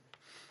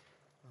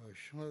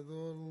أشهد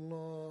أن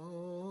لا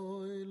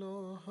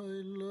إله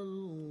إلا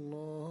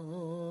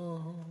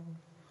الله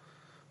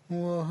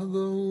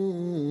وحده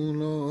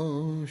لا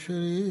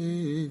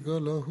شريك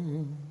له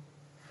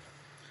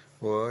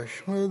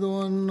وأشهد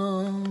أن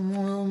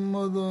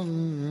محمدا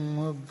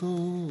عبده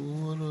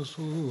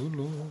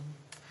ورسوله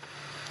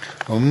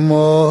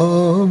أما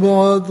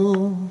بعد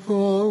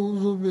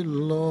فأعوذ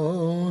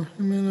بالله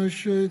من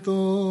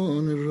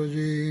الشيطان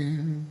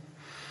الرجيم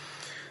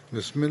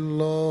بسم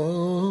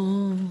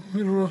الله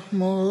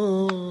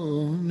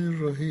الرحمن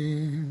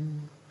الرحيم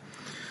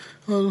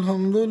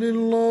الحمد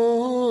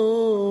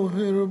لله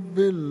رب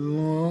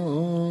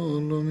العالمين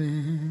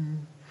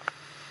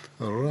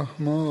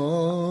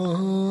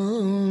الرحمن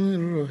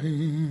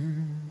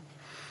الرحيم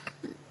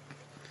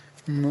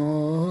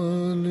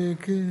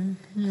مالك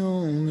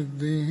يوم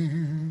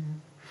الدين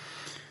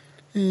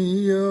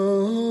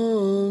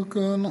إياك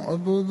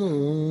نعبد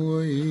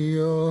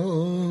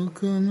وإياك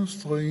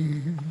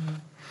نستعين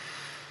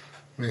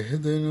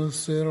اهدنا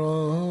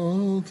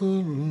الصراط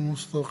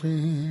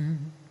المستقيم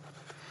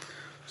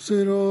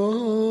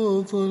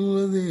صراط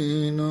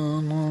الذين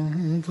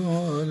أنعمت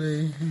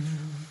عليهم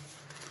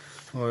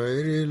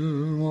غير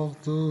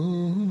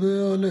المغضوب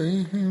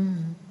عليهم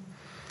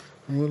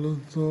ولا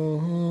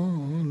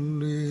الضالين.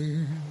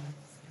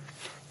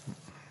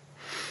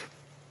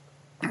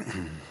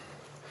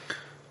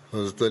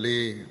 حضرت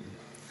علی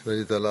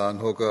رضی اللہ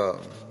عنہ کا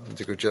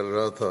ذکر چل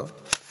رہا تھا.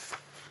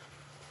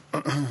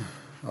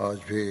 آج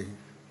بھی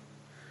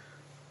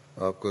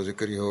آپ کا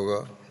ذکر ہی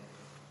ہوگا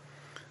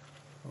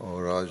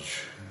اور آج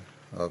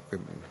آپ کے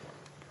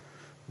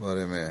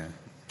بارے میں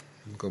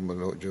مکمل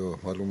جو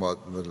معلومات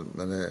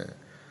میں نے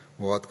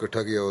مواد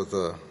اکٹھا کیا ہوتا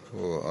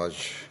وہ آج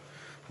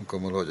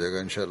مکمل ہو جائے گا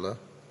انشاءاللہ.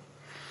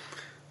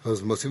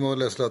 حضرت مسیح موعود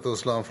علیہ الصلوۃ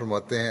والسلام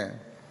فرماتے ہیں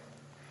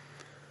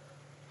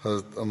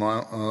حضرت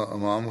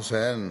امام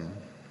حسین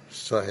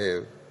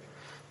صاحب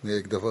نے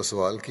ایک دفعہ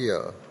سوال کیا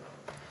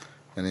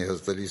یعنی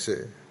حضرت علی سے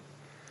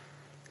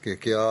کہ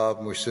کیا آپ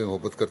مجھ سے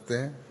محبت کرتے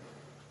ہیں؟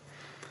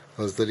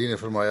 حضرت علی نے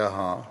فرمایا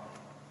ہاں.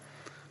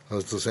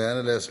 حضرت حسین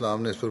علیہ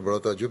السلام نے اس پر بڑا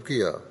تعجب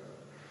کیا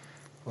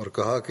اور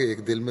کہا کہ ایک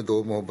دل میں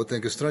دو محبتیں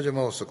کس طرح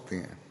جمع ہو سکتی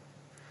ہیں؟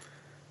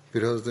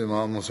 پھر حضرت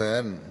امام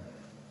حسین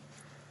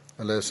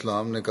علیہ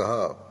السلام نے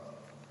کہا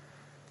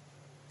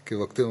کہ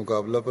وقت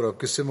مقابلہ پر آپ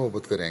کس سے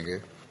محبت کریں گے؟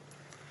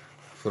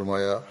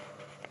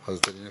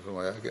 حضرت علی نے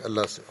فرمایا کہ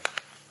اللہ سے.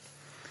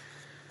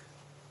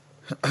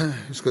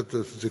 اس کا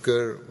ذکر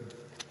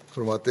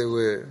فرماتے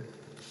ہوئے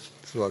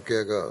اس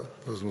واقعہ کا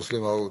حضرت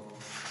مسلم موعود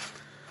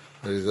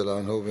رضی اللہ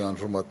عنہ بیان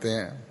فرماتے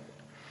ہیں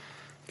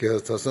کہ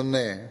حضرت حسن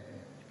نے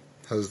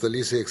حضرت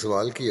علی سے ایک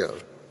سوال کیا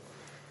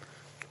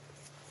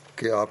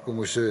کہ آپ کو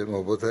مجھ سے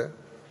محبت ہے؟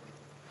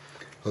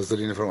 حضرت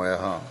علی نے فرمایا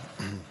ہاں.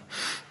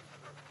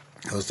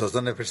 حضرت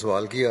حسن نے پھر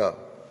سوال کیا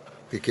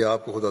کہ کیا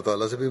آپ کو خدا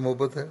تعالیٰ سے بھی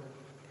محبت ہے؟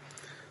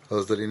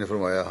 حضرت علی نے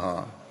فرمایا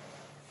ہاں.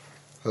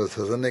 حضرت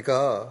حسن نے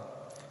کہا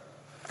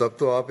تب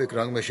تو آپ ایک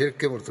رنگ میں شرک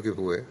کے مرتکب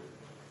ہوئے.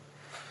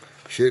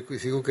 شرک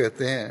اسی کو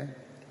کہتے ہیں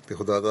کہ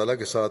خدا تعالیٰ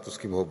کے ساتھ اس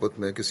کی محبت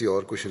میں کسی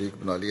اور کو شریک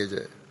بنا لیا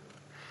جائے.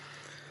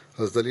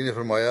 حضرت علی نے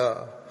فرمایا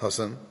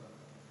حسن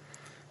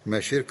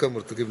میں شرک کا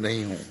مرتکب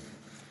نہیں ہوں.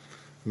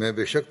 میں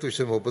بے شک تجھ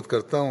سے محبت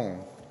کرتا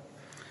ہوں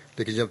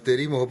لیکن جب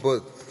تیری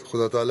محبت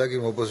خدا تعالیٰ کی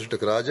محبت سے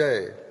ٹکرا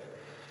جائے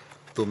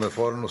تو میں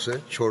فوراً اسے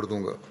چھوڑ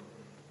دوں گا.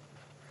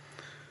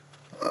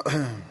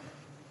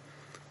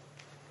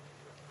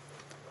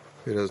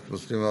 پھر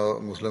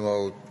مسلم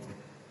موعود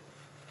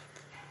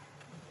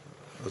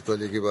حضرت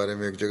علی کے بارے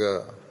میں ایک جگہ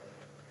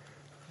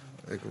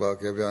ایک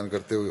واقعہ بیان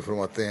کرتے ہوئے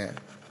فرماتے ہیں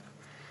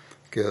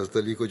کہ حضرت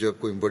علی کو جب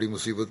کوئی بڑی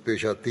مصیبت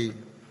پیش آتی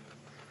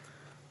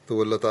تو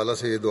وہ اللہ تعالیٰ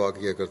سے یہ دعا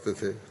کیا کرتے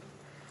تھے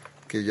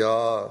کہ یا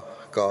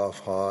کاف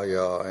ہا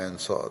یا عین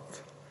صاد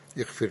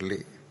اغفر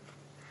لی،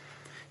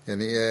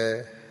 یعنی اے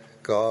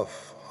کاف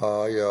ہا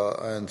یا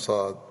عین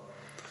صاد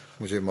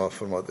مجھے معاف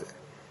فرما دے.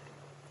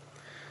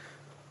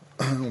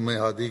 ام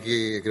ہادی کی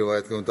ایک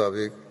روایت کے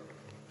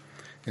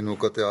مطابق ان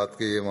مقطعات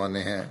کے یہ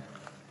معنی ہیں.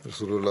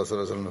 رسول اللہ صلی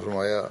اللہ علیہ وسلم نے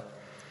فرمایا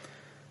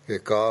کہ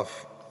کاف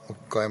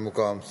قائم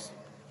مقام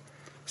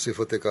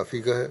صفت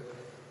کافی کا ہے،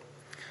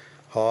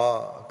 ہا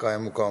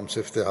قائم مقام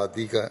صفت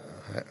ہادی کا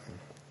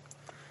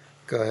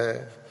ہے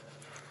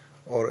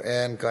اور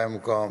عین قائم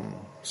مقام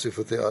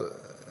صفت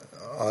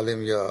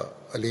عالم یا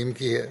علیم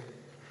کی ہے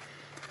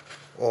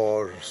اور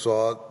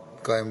صاد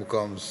قائم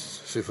مقام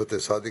صفت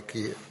صادق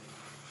کی ہے.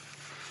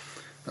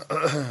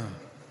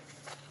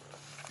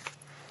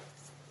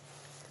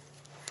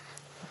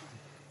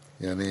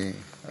 یعنی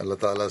اللہ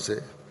تعالیٰ سے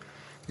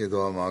یہ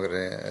دعا مانگ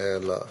رہے ہیں اے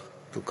اللہ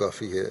تو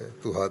کافی ہے،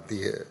 تو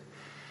ہادی ہے،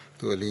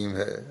 تو علیم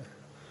ہے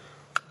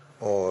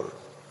اور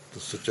تو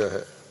سچا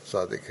ہے،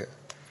 صادق ہے.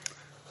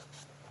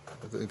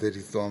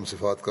 تیری تمام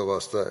صفات کا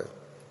واسطہ ہے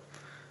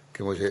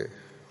کہ مجھے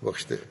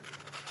بخش دے.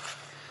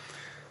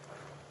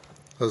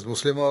 حضرت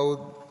مسلم موعود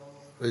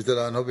رضی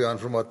اللہ عنہ بیان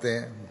فرماتے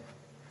ہیں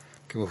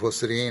کہ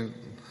مفسرین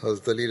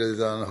حضرت علی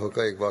رضی اللہ عنہ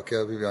کا ایک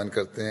واقعہ بھی بیان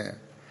کرتے ہیں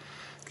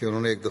کہ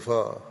انہوں نے ایک دفعہ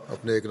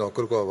اپنے ایک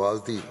نوکر کو آواز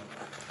دی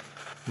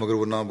مگر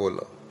وہ نہ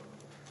بولا.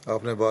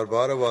 آپ نے بار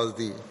بار آواز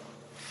دی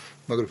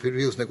مگر پھر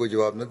بھی اس نے کوئی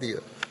جواب نہ دیا۔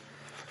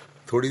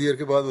 تھوڑی دیر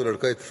کے بعد وہ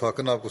لڑکا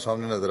اتفاقاً آپ کو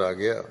سامنے نظر آ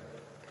گیا،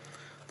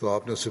 تو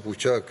آپ نے اس سے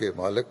پوچھا کہ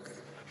مالک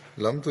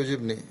لم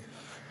تجبنی،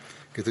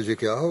 کہ تجھے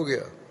کیا ہو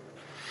گیا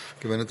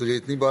کہ میں نے تجھے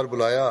اتنی بار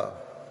بلایا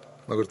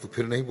مگر تو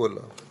پھر نہیں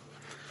بولا۔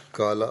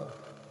 کالا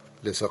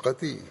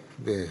لسقطی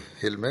بے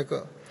حلمے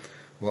کا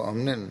وہ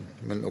امن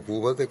من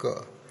عقوبت کا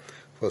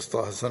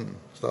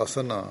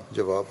فاستحسن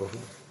جواب ہو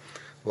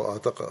وہ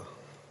آتقا۔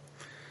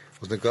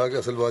 اس نے کہا کہ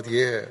اصل بات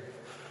یہ ہے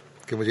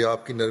کہ مجھے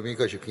آپ کی نرمی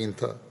کا یقین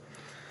تھا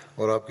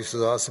اور آپ کی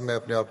سزا سے میں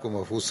اپنے آپ کو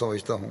محفوظ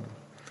سمجھتا ہوں،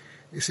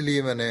 اس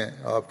لیے میں نے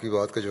آپ کی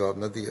بات کا جواب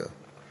نہ دیا۔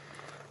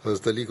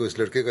 حضرت علی کو اس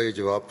لڑکے کا یہ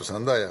جواب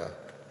پسند آیا،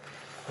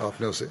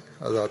 آپ نے اسے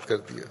آزاد کر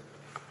دیا۔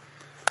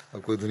 اب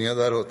کوئی دنیا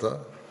دار ہوتا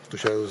تو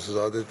شاید اسے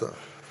سزا دیتا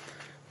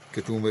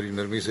کہ تو میری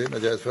نرمی سے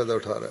ناجائز فائدہ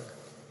اٹھا رہا ہے،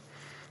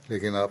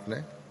 لیکن آپ نے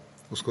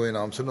اس کو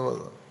انعام سے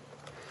نوازا۔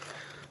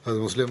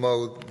 حضرت مسلم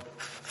موعود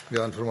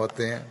بیان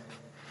فرماتے ہیں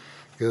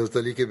کہ حضرت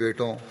علی کے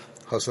بیٹوں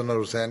حسن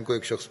اور حسین کو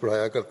ایک شخص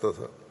پڑھایا کرتا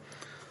تھا۔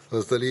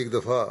 حضرت علی ایک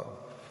دفعہ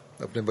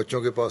اپنے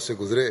بچوں کے پاس سے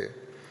گزرے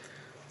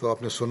تو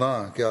آپ نے سنا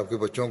کہ آپ کے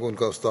بچوں کو ان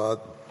کا استاد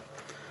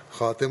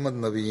خاتم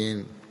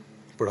النبیین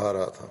پڑھا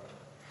رہا تھا۔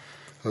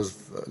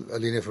 حضرت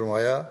علی نے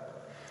فرمایا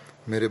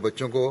میرے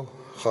بچوں کو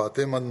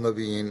خاتم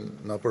النبیین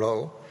نہ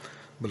پڑھاؤ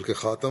بلکہ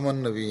خاتم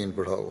النبیین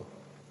پڑھاؤ،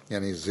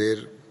 یعنی زیر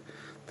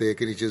تے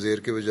کے نیچے زیر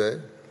کے بجائے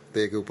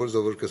تے کے اوپر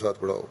زبر کے ساتھ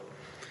پڑھاؤ،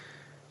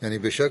 یعنی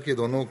بے شک یہ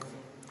دونوں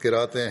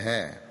قراتیں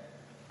ہیں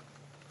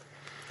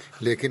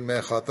لیکن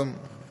میں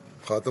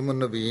خاتم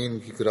النبیین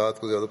کی قرات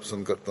کو زیادہ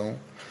پسند کرتا ہوں،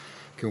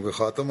 کیونکہ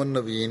خاتم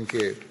النبیین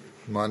کے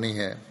معنی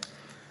ہیں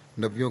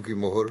نبیوں کی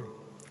مہر،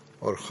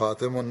 اور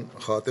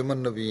خاتم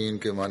النبیین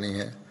کے معنی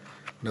ہیں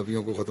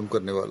نبیوں کو ختم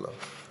کرنے والا۔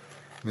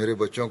 میرے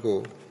بچوں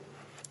کو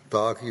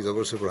تا کی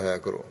زبر سے پڑھایا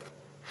کرو۔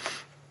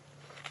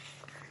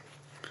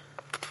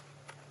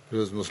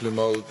 حضرت مسلم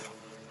موعود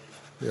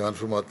بیان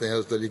فرماتے ہیں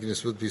حضرت علی کی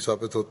نسبت بھی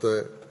ثابت ہوتا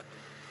ہے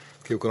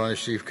کہ وہ قرآن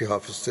شریف کے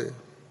حافظ تھے،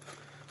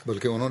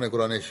 بلکہ انہوں نے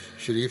قرآن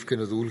شریف کے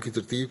نزول کی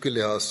ترتیب کے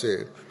لحاظ سے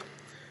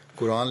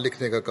قرآن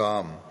لکھنے کا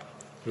کام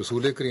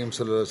رسول کریم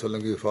صلی اللہ علیہ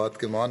وسلم کی وفات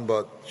کے مان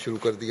بعد شروع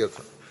کر دیا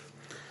تھا۔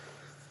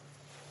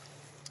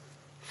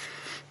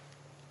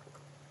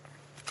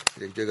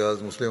 ایک جگہ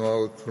حضرت مسلم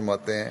موعود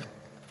فرماتے ہیں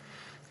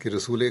کہ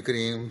رسول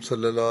کریم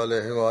صلی اللہ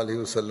علیہ وآلہ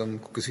وسلم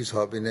کو کسی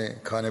صحابی نے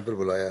کھانے پر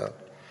بلایا،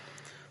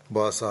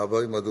 بعض صحابہ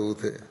بھی مدعو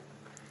تھے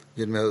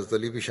جن میں حضرت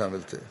علی بھی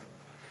شامل تھے۔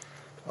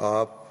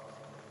 آپ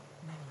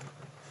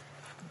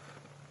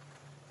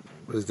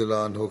رضی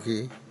اللہ عنہ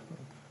کی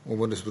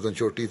عمر نسبتاً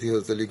چھوٹی تھی،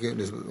 حضرت علی کی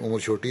عمر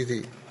چھوٹی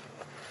تھی،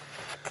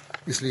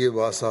 اس لیے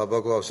بعض صحابہ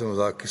کو آپ سے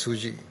مذاق کی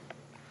سوجی۔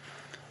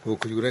 وہ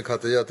کھجوریں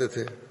کھاتے جاتے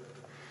تھے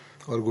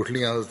اور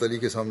گٹھلیاں حضرت علی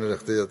کے سامنے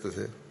رکھتے جاتے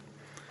تھے۔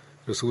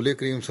 رسول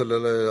کریم صلی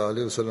اللہ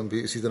علیہ وسلم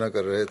بھی اسی طرح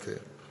کر رہے تھے۔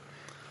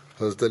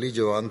 حضرت علی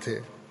جوان تھے،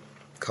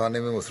 کھانے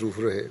میں مصروف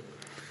رہے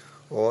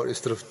اور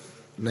اس طرف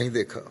نہیں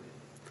دیکھا۔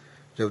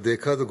 جب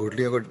دیکھا تو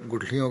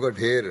گٹھلیوں کا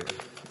ڈھیر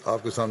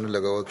آپ کے سامنے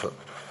لگا ہوا تھا۔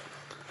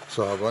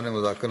 صحابہ نے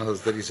مذاقاً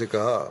حضرت علی سے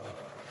کہا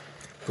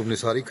تم نے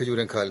ساری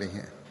کھجوریں کھا لی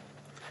ہیں،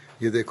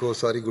 یہ دیکھو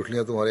ساری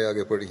گٹھلیاں تمہارے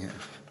آگے پڑی ہیں۔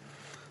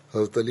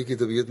 حضرت علی کی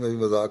طبیعت میں بھی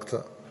مذاق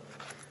تھا،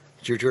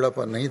 چڑچڑا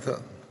پن نہیں تھا۔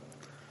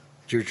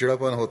 چڑچڑا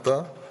پن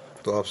ہوتا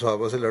تو آپ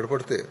صحابہ سے لڑ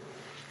پڑتے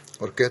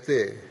اور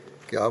کہتے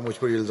کہ آپ مجھ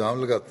پر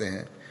الزام لگاتے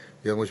ہیں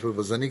یا مجھ پر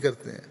بدظنی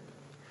کرتے ہیں۔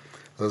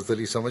 حضرت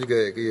علی سمجھ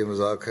گئے کہ یہ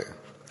مذاق ہے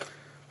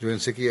جو ان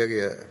سے کیا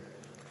گیا ہے،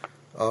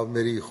 اب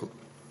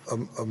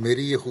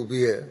میری یہ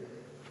خوبی ہے۔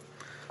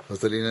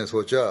 حضرت علی نے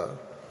سوچا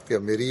کہ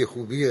اب میری یہ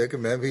خوبی ہے کہ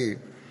میں بھی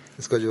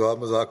اس کا جواب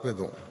مذاق میں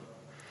دوں۔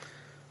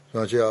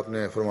 چنانچہ آپ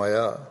نے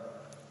فرمایا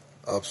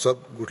آپ سب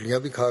گٹھلیاں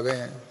بھی کھا گئے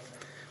ہیں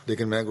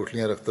لیکن میں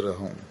گٹھلیاں رکھتا رہا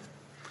ہوں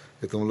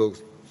کہ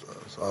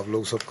آپ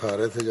لوگ سب کھا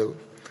رہے تھے جب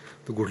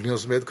تو گٹھلیوں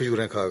سمیت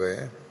کھجوریں کھا گئے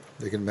ہیں،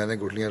 لیکن میں نے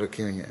گٹھلیاں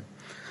رکھی ہوئی ہیں،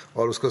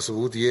 اور اس کا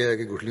ثبوت یہ ہے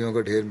کہ گٹھلیوں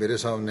کا ڈھیر میرے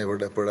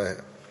سامنے پڑا ہے۔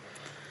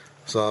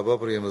 صحابہ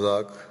پر یہ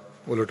مذاق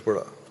الٹ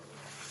پڑا۔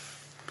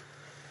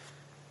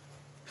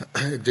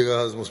 ایک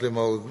جگہ حضرت مسلم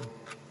موعود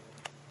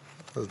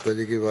حضرت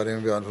علی کے بارے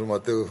میں بیان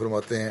فرماتے ہوئے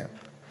فرماتے ہیں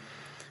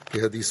کہ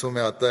حدیثوں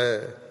میں آتا ہے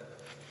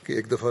کہ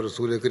ایک دفعہ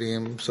رسول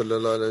کریم صلی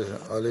اللہ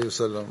علیہ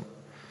وسلم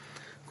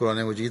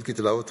قرآن مجید کی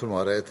تلاوت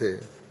فرما رہے تھے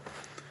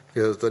کہ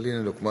حضرت علی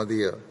نے لقمہ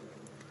دیا۔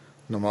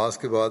 نماز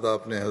کے بعد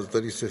آپ نے حضرت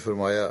علی سے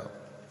فرمایا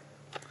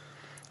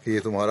کہ یہ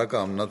تمہارا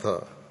کام نہ تھا،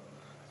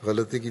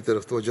 غلطی کی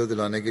طرف توجہ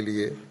دلانے کے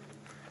لیے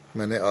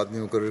میں نے آدمی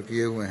مقرر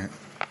کیے ہوئے ہیں۔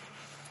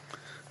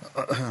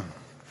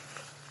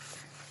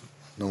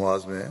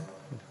 نماز میں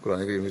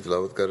قرآن کریم کی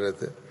تلاوت کر رہے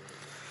تھے،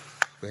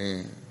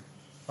 کہیں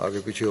آگے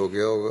پیچھے ہو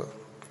گیا ہوگا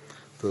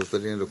تو حضرت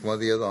علی نے لقمہ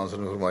دیا تو آنسر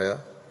نے فرمایا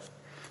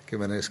کہ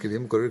میں نے اس کے لیے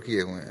مقرر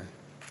کیے ہوئے ہیں،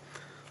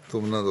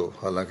 تم نہ دو۔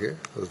 حالانکہ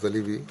حضرت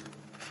علی بھی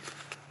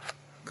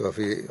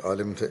کافی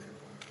عالم تھے۔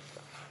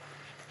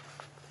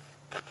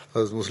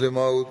 حضرت مسلم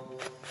موعود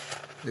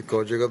ایک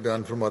اور جگہ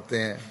بیان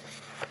فرماتے ہیں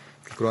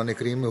کہ قرآن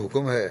کریم میں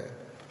حکم ہے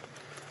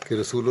کہ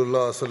رسول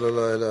اللہ صلی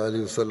اللہ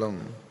علیہ وسلم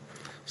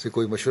سے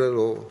کوئی مشورہ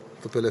لو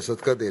تو پہلے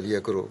صدقہ دے لیا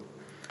کرو،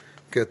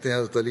 کہتے ہیں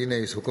حضرت علی نے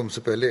اس حکم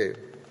سے پہلے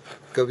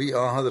کبھی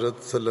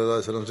حضرت صلی اللہ علیہ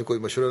وسلم سے کوئی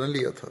مشورہ نہ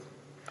لیا تھا،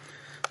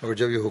 مگر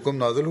جب یہ حکم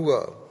نازل ہوا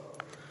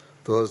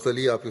تو حضرت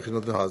علی آپ کی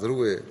خدمت میں حاضر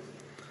ہوئے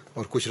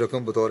اور کچھ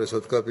رقم بطور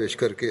صدقہ پیش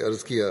کر کے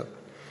عرض کیا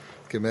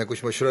کہ میں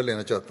کچھ مشورہ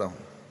لینا چاہتا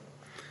ہوں۔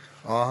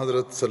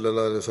 حضرت صلی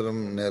اللہ علیہ وسلم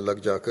نے لگ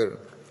جا کر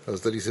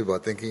حضرت علی سے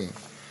باتیں کیں۔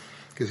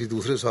 کسی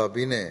دوسرے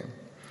صحابی نے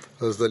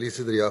حضرت علی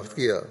سے دریافت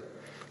کیا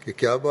کہ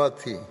کیا بات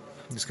تھی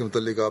جس کے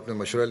متعلق آپ نے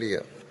مشورہ لیا؟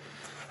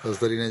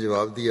 حضرت علی نے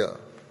جواب دیا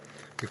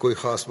کہ کوئی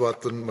خاص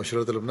بات تو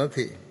مشورہ طلب نہ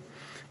تھی،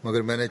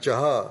 مگر میں نے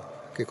چاہا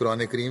کہ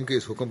قرآن کریم کے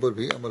اس حکم پر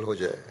بھی عمل ہو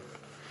جائے۔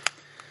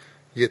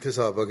 یہ تھے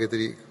صحابہ کے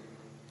طریق۔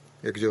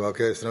 ایک جو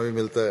واقعہ اس طرح بھی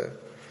ملتا ہے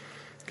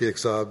کہ ایک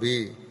صحابی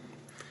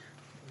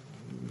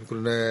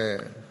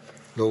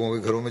لوگوں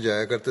کے گھروں میں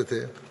جایا کرتے تھے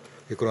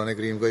کہ قرآن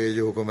کریم کا یہ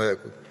جو حکم ہے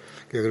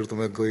کہ اگر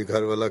تمہیں کوئی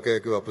گھر والا کہے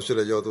کہ واپس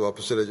چلے جاؤ تو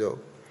واپس چلے جاؤ۔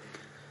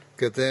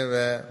 کہتے ہیں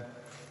میں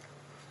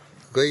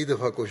کئی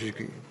دفعہ کوشش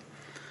کی،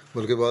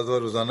 بلکہ بعض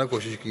بار روزانہ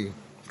کوشش کی،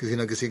 کسی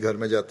نہ کسی گھر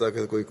میں جاتا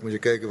کہ کوئی مجھے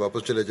کہے کہ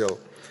واپس چلے جاؤ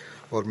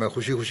اور میں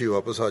خوشی خوشی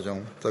واپس آ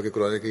جاؤں تاکہ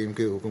قرآن کریم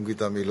کے حکم کی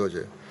تعمیل ہو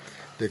جائے،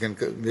 لیکن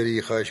میری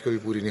یہ خواہش کبھی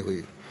پوری نہیں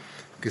ہوئی۔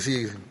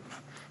 کسی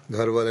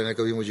گھر والے نے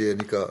کبھی مجھے یہ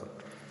نہیں کہا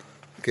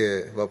کہ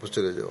واپس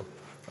چلے جاؤ۔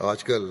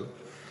 آج کل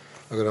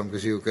اگر ہم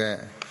کسی کو کہیں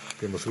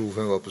کہ مصروف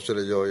ہیں واپس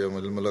چلے جاؤ یا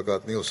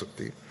ملاقات نہیں ہو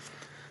سکتی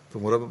تو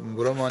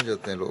برا مان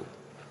جاتے ہیں لوگ،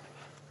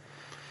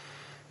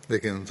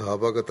 لیکن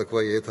صحابہ کا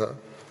تقویٰ یہ تھا،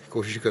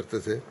 کوشش کرتے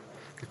تھے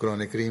کہ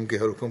قرآن کریم کے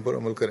ہر حکم پر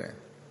عمل کریں۔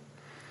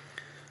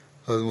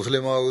 حضرت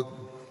مسلم موعود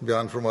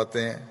بیان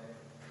فرماتے ہیں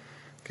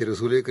کہ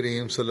رسول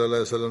کریم صلی اللہ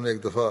علیہ وسلم نے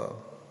ایک دفعہ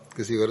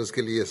کسی غرض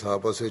کے لیے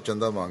صحابہ سے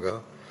چندہ مانگا۔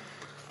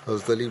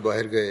 حضرت علی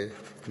باہر گئے،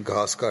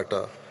 گھاس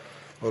کاٹا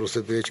اور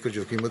اسے بیچ کر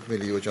جو قیمت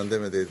ملی وہ چندے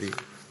میں دے دی۔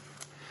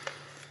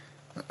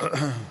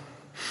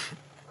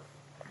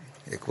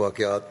 ایک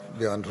واقعات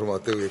بیان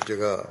فرماتے ہوئے ایک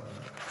جگہ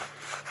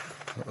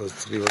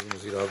حضرت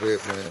مسیح رابع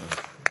اپنے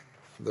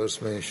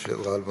درس میں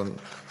غالباً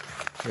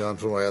بیان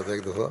فرمایا تھا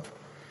ایک دفعہ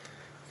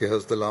کہ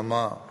حضرت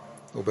علامہ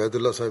عبید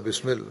اللہ صاحب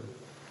بسمل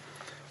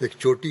ایک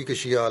چوٹی کے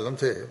شیعہ عالم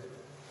تھے،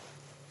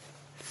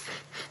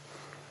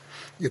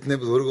 اتنے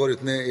بزرگ اور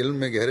اتنے علم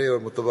میں گہرے اور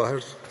متبحر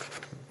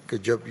کہ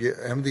جب یہ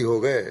احمدی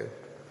ہو گئے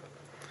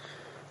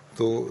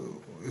تو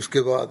اس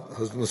کے بعد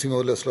حضرت مسیح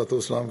علیہ الصلوۃ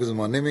والسلام کے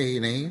زمانے میں ہی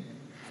نہیں،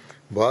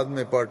 بعد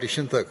میں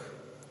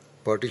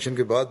پارٹیشن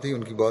کے بعد بھی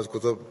ان کی بعض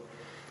کتب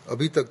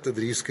ابھی تک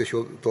تدریس کے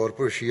طور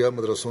پر شیعہ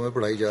مدرسوں میں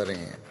پڑھائی جا رہی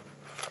ہیں۔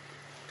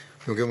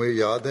 کیونکہ مجھے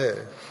یاد ہے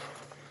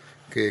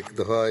کہ ایک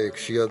دفعہ ایک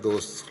شیعہ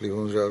دوست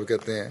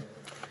کہتے ہیں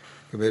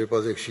کہ میرے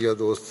پاس ایک شیعہ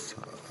دوست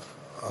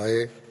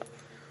آئے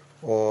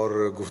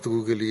اور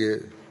گفتگو کے لیے،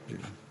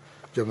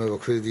 جب میں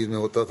وقفہ جدید میں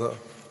ہوتا تھا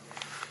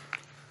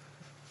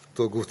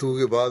تو گفتگو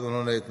کے بعد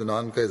انہوں نے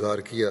اطمینان کا اظہار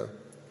کیا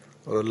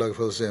اور اللہ کے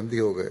فضل سے احمدی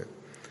ہو گئے۔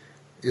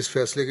 اس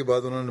فیصلے کے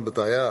بعد انہوں نے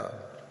بتایا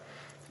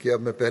کہ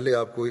اب میں پہلے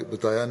آپ کو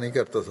بتایا نہیں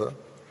کرتا تھا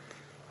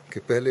کہ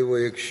پہلے وہ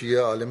ایک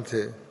شیعہ عالم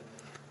تھے،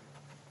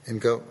 ان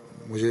کا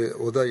مجھے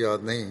عہدہ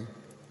یاد نہیں،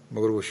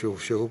 مگر وہ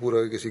شیخو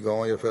پورہ کے کسی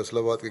گاؤں یا فیصل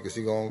آباد کے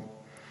کسی گاؤں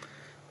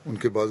ان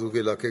کے بازو کے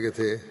علاقے کے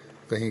تھے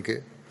کہیں کے۔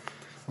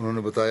 انہوں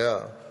نے بتایا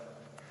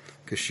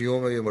کہ شیعوں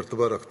میں یہ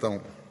مرتبہ رکھتا ہوں،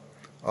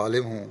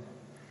 عالم ہوں،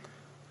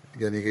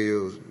 یعنی کہ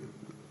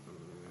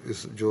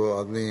اس جو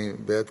آدمی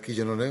بیعت کی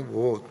جنہوں نے،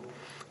 وہ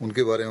ان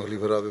کے بارے میں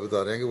خلیفہ رابع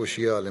بتا رہے ہیں کہ وہ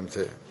شیعہ عالم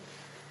تھے۔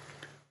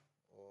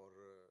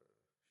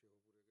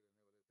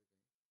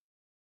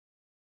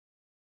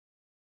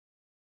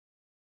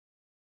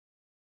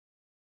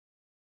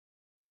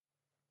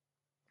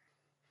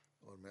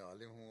 اور میں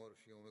عالم ہوں اور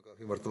شیعوں میں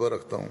کافی مرتبہ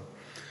رکھتا ہوں،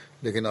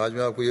 لیکن آج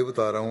میں آپ کو یہ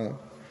بتا رہا ہوں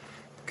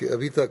کہ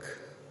ابھی تک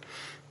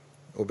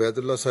عبید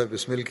اللہ صاحب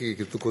بسمل کی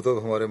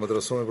کتب ہمارے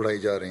مدرسوں میں پڑھائی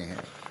جا رہی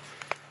ہیں۔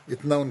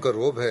 اتنا ان کا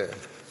روب ہے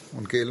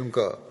ان کے علم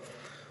کا،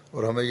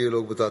 اور ہمیں یہ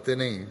لوگ بتاتے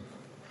نہیں۔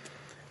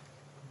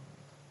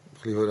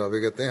 خلیفہ رابع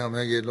کہتے ہیں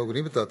ہمیں یہ لوگ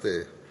نہیں بتاتے،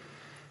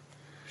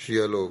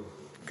 شیعہ لوگ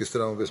کس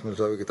طرح بسمل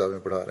صاحب کی کتابیں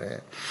پڑھا رہے ہیں۔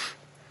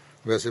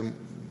 ویسے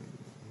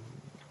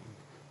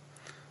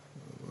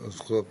اس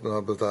کو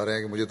بتا رہے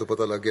ہیں کہ مجھے تو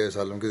پتہ لگ گیا اس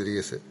عالم کے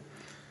ذریعے سے،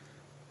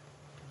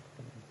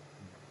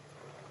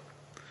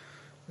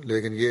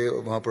 لیکن یہ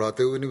وہاں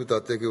پڑھاتے ہوئے نہیں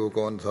بتاتے کہ وہ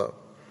کون تھا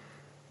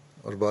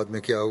اور بعد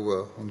میں کیا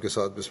ہوا ان کے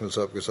ساتھ، بسمل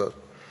صاحب کے ساتھ۔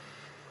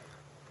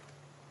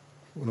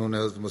 انہوں نے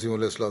حضرت مسیح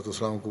علیہ الصلوۃ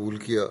والسلام کو قبول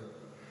کیا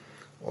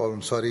اور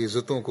ان ساری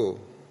عزتوں کو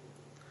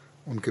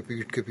ان کے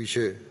پیٹھ کے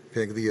پیچھے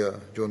پھینک دیا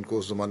جو ان کو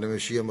اس زمانے میں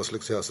شیعہ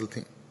مسلک سے حاصل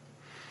تھیں۔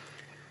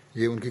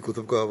 یہ ان کی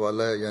کتب کا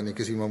حوالہ ہے، یعنی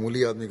کسی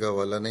معمولی آدمی کا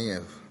حوالہ نہیں ہے،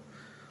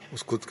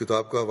 اس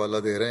کتاب کا حوالہ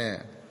دے رہے ہیں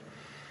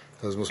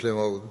حضرت مسلم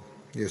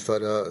موعود، یہ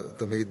سارا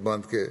تمہید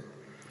باندھ کے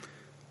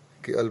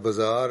کہ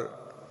البزار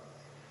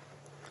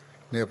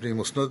نے اپنی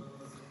مسند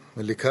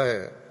میں لکھا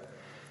ہے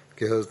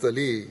کہ حضرت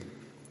علی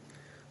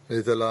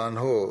رضی اللہ عنہ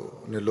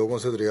نے لوگوں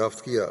سے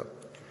دریافت کیا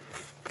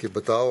کہ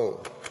بتاؤ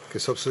کہ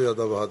سب سے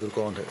زیادہ بہادر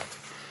کون ہے؟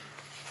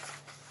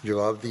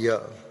 جواب دیا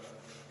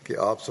کہ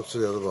آپ سب سے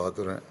زیادہ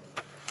بہادر ہیں۔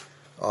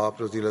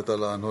 آپ رضی اللہ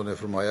تعالیٰ عنہ نے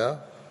فرمایا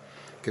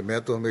کہ میں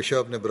تو ہمیشہ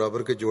اپنے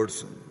برابر کے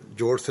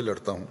جوڑ سے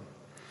لڑتا ہوں،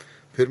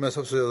 پھر میں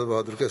سب سے زیادہ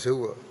بہادر کیسے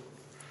ہوا؟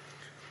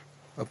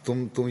 اب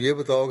تم یہ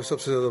بتاؤ کہ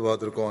سب سے زیادہ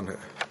بہادر کون ہے؟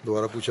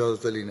 دوبارہ پوچھا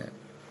حضرت علی نے.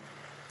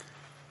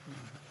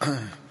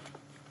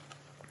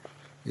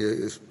 یہ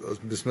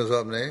بسم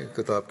صاحب نے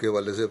کتاب کے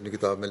حوالے سے اپنی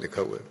کتاب میں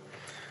لکھا ہوا ہے.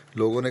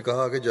 لوگوں نے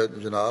کہا کہ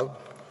جناب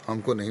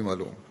ہم کو نہیں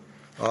معلوم،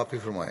 آپ ہی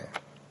فرمائیں.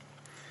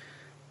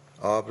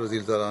 آپ رضی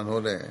اللہ عنہ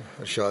نے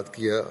ارشاد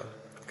کیا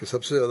کہ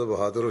سب سے زیادہ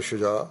بہادر و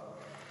شجاع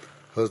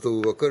حضرت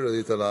ابوبکر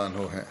رضی اللہ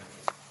عنہ ہیں.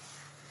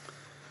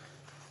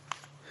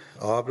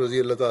 آپ رضی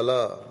اللہ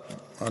تعالیٰ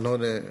عنہ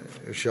نے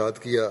ارشاد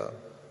کیا،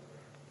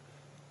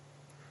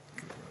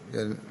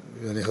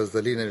 یعنی حضرت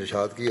علی نے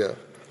ارشاد کیا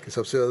کہ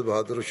سب سے زیادہ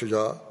بہادر و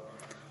شجاع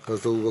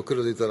حضرت ابوبکر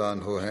رضی اللہ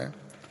عنہ ہیں.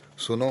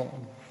 سنو،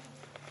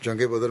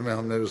 جنگ بدر میں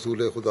ہم نے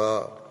رسول خدا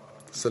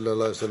صلی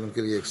اللہ علیہ وسلم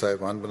کے لیے ایک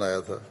صاحبان بنایا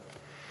تھا.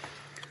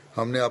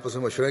 ہم نے آپس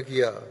میں مشورہ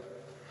کیا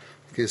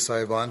کہ اس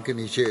صاحبان کے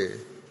نیچے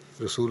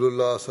رسول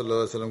اللہ صلی اللہ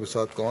علیہ وسلم کے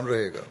ساتھ کون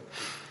رہے گا.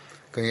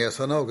 کہیں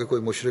ایسا نہ ہو کہ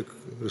کوئی مشرک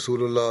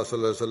رسول اللہ صلی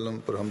اللہ علیہ وسلم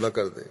پر حملہ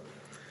کر دے.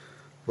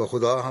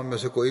 بخدا ہم میں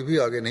سے کوئی بھی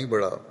آگے نہیں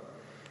بڑھا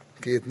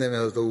کہ اتنے میں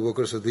حضرت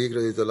ابوبکر صدیق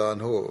رضی اللہ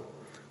عنہ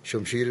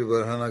شمشیر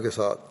برہنہ کے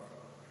ساتھ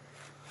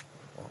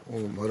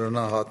برہنہ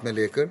ہاتھ میں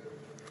لے کر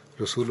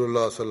رسول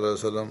اللہ صلی اللہ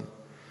علیہ وسلم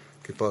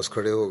کے پاس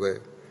کھڑے ہو گئے،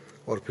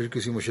 اور پھر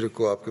کسی مشرک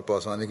کو آپ کے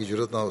پاس آنے کی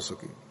جرت نہ ہو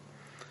سکی.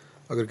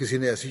 اگر کسی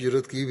نے ایسی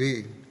جرت کی بھی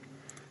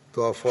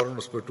تو آپ فوراً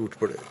اس پر ٹوٹ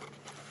پڑے.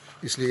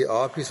 اس لیے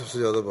آپ ہی سب سے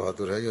زیادہ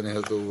بہادر ہیں، یعنی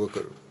حضرت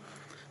ابوبکر.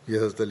 یہ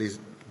حضرت علی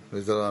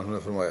رضی اللہ عنہ نے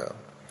فرمایا.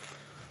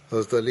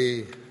 حضرت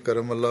علی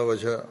کرم اللہ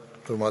وجہ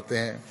فرماتے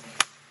ہیں،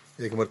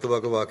 ایک مرتبہ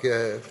کا واقعہ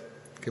ہے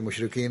کہ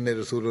مشرکین نے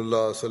رسول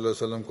اللہ صلی اللہ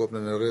علیہ وسلم کو اپنے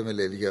نرغے میں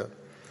لے لیا،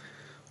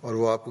 اور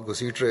وہ آپ کو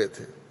گھسیٹ رہے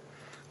تھے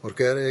اور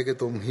کہہ رہے کہ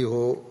تم ہی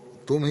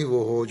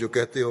وہ ہو جو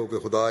کہتے ہو کہ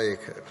خدا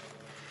ایک ہے.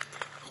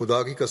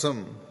 خدا کی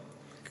قسم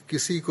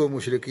کسی کو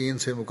مشرکین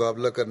سے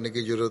مقابلہ کرنے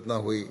کی ضرورت نہ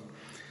ہوئی،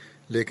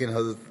 لیکن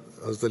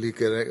حضرت علی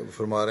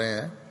فرما رہے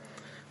ہیں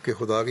کہ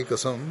خدا کی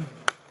قسم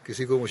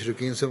کسی کو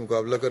مشرکین سے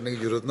مقابلہ کرنے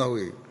کی ضرورت نہ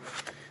ہوئی،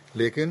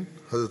 لیکن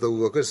حضرت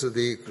ابوبکر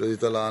صدیق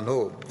رضی اللہ عنہ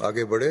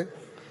آگے بڑھے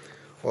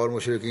اور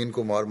مشرکین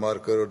کو مار مار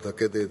کر اور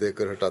دھکے دے دے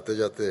کر ہٹاتے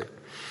جاتے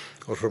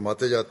اور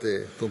فرماتے جاتے،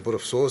 تم پر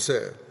افسوس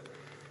ہے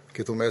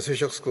کہ تم ایسے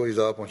شخص کو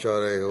ایذا پہنچا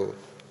رہے ہو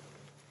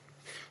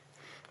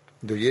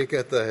جو یہ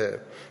کہتا ہے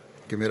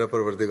کہ میرا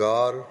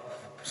پروردگار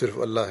صرف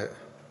اللہ ہے.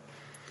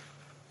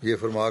 یہ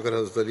فرما کر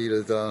حضرت علی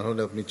رضی اللہ عنہ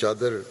نے اپنی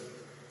چادر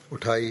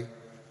اٹھائی،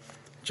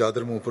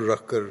 چادر منہ پر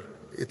رکھ کر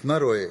اتنا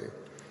روئے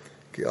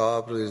کہ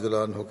آپ رضی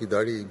اللہ عنہ کی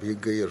داڑھی بھیگ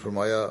گئی، اور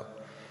فرمایا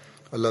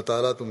اللہ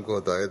تعالیٰ تم کو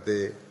ہدایت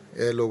دے.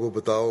 اے لوگوں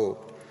بتاؤ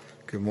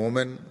کہ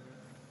مومن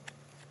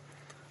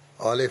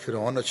آل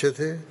فرعون اچھے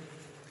تھے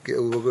کہ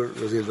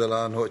ابوبکر رضی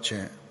اللہ عنہ اچھے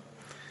ہیں؟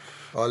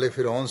 آل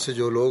فرعون سے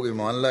جو لوگ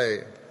ایمان لائے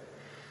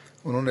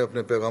انہوں نے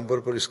اپنے پیغمبر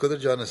پر اس قدر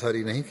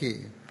جانثاری نہیں کی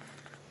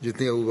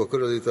جتنی ابوبکر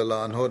رضی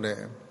اللہ عنہ نے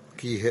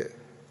کی ہے.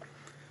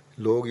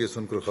 لوگ یہ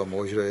سن کر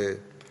خاموش رہے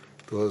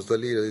تو حضرت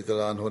علی رضی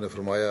اللہ عنہ نے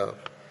فرمایا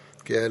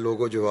کہ اے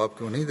لوگوں جواب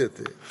کیوں نہیں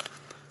دیتے؟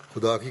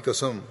 خدا کی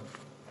قسم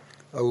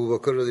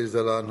ابوبکر رضی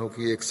اللہ عنہ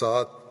کی ایک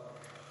ساتھ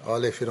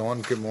آل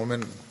فرعون کے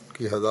مومن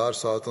کی 1000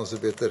 ساعتوں سے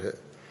بہتر ہے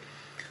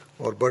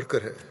اور بڑھ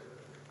کر ہے،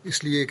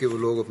 اس لیے کہ وہ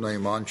لوگ اپنا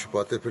ایمان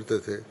چھپاتے پھرتے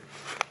تھے،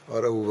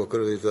 اور ابوبکر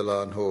رضی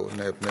اللہ عنہ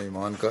نے اپنے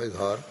ایمان کا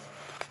اظہار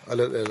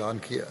علل اعلان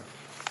کیا.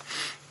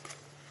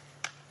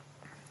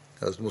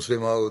 حضرت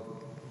مسلم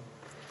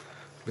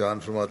بیان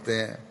فرماتے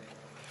ہیں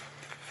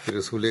کہ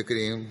رسول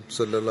کریم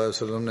صلی اللہ علیہ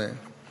وسلم نے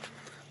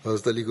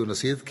حضرت علی کو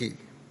نصیحت کی.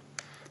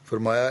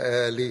 فرمایا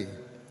اے علی،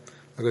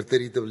 اگر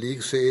تیری تبلیغ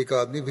سے ایک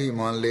آدمی بھی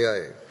ایمان لے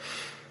آئے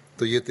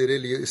تو یہ تیرے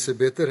لیے اس سے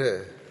بہتر ہے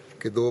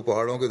کہ 2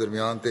 پہاڑوں کے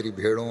درمیان تیری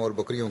بھیڑوں اور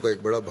بکریوں کا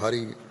ایک بڑا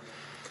بھاری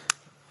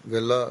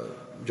غلہ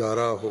جا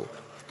رہا ہو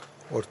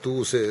اور تو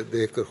اسے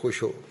دیکھ کر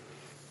خوش ہو.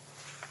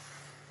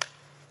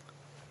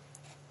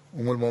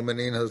 ام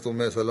المومنین حضرت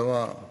ام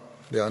سلمہ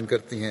بیان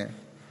کرتی ہیں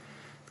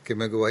کہ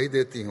میں گواہی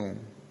دیتی ہوں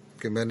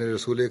کہ میں نے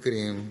رسول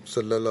کریم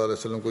صلی اللہ علیہ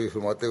وسلم کو یہ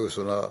فرماتے ہوئے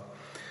سنا،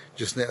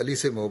 جس نے علی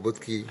سے محبت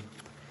کی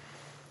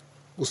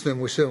اس نے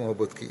مجھ سے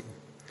محبت کی،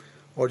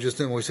 اور جس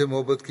نے مجھ سے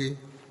محبت کی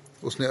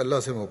اس نے اللہ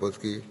سے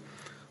محبت کی،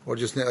 اور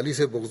جس نے علی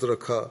سے بغض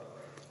رکھا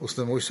اس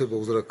نے مجھ سے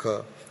بغض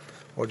رکھا،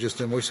 اور جس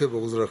نے مجھ سے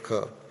بغض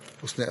رکھا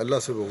اس نے اللہ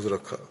سے بغض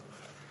رکھا.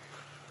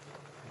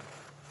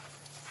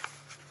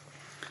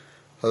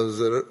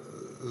 حضرت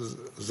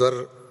ذر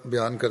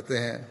بیان کرتے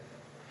ہیں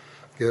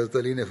کہ حضرت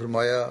علی نے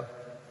فرمایا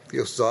کہ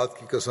اس ذات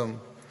کی قسم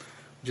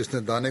جس نے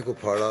دانے کو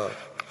پھاڑا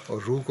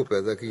اور روح کو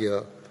پیدا کیا،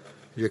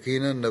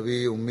 یقیناً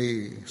نبی امی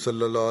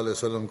صلی اللہ علیہ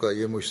وسلم کا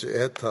یہ مجھ سے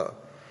عہد تھا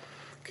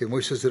کہ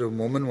مجھ سے صرف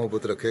مومن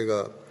محبت رکھے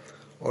گا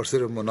اور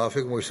صرف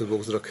منافق مجھ سے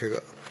بغض رکھے گا.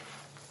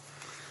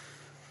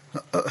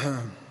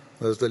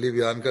 حضرت علی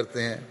بیان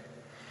کرتے ہیں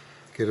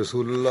کہ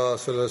رسول اللہ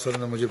صلی اللہ علیہ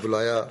وسلم نے مجھے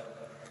بلایا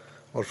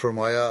اور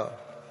فرمایا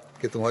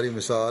کہ تمہاری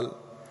مثال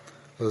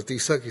حضرت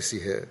عیسیٰ کی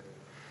سی ہے،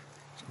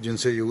 جن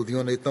سے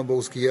یہودیوں نے اتنا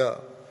بغض کیا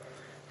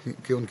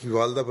کہ ان کی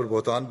والدہ پر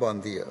بہتان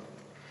باندھ دیا،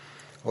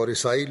 اور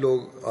عیسائی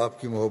لوگ آپ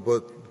کی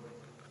محبت،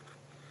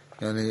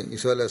 یعنی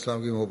عیسیٰ علیہ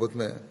السلام کی محبت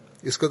میں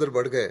اس قدر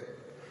بڑھ گئے کہ انہوں نے آپ کو اپنا خلیفہ مقرر کر دیا. حضرت علی بیان کرتے ہیں کہ رسول اللہ صلی اللہ علیہ وسلم نے مجھے بلایا اور فرمایا کہ تمہاری مثال حضرت عیسیٰ کی سی ہے، جن سے یہودیوں نے اتنا بغض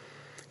کیا کہ ان کی والدہ پر بہتان باندھ دیا، اور عیسائی لوگ آپ کی محبت یعنی عیسیٰ علیہ السلام کی محبت میں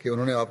کہ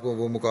انہوں نے آپ کو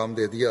وہ مقام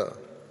دے دیا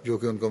جو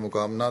کہ ان کا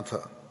مقام نہ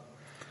تھا۔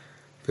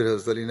 پھر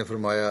حضرت علی نے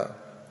فرمایا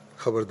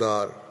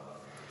خبردار،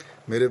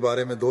 میرے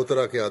بارے میں 2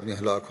 طرح کے آدمی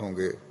ہلاک ہوں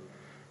گے،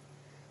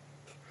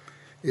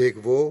 ایک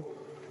وہ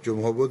جو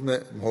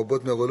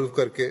محبت میں غلو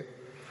کر کے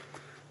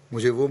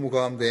مجھے وہ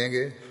مقام دیں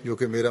گے جو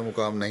کہ میرا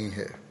مقام نہیں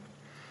ہے،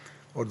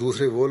 اور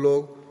دوسرے وہ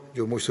لوگ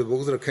جو مجھ سے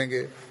بغض رکھیں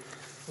گے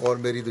اور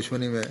میری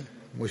دشمنی میں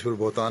مجھ پر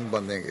بہتان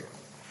باندھیں گے۔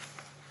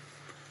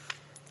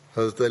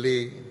 حضرت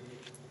علی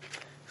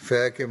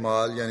فے کے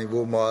مال، یعنی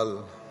وہ مال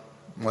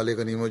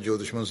غنیمت جو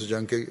دشمن سے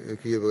جنگ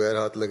کیے بغیر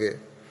ہاتھ لگے،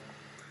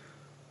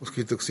 اس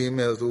کی تقسیم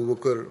میں حضرت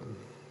ابوبکر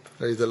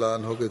رضی اللہ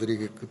عنہ کے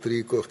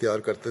طریق کو اختیار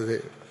کرتے تھے۔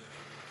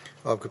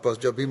 آپ کے پاس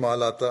جب بھی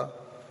مال آتا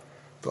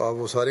تو آپ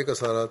وہ سارے کا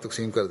سارا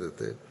تقسیم کر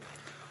دیتے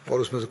اور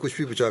اس میں سے کچھ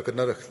بھی بچا کر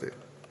نہ رکھتے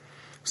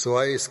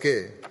سوائے اس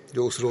کے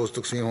جو اس روز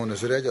تقسیم ہونے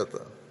سے رہ جاتا۔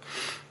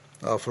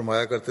 آپ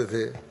فرمایا کرتے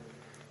تھے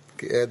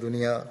کہ اے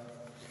دنیا،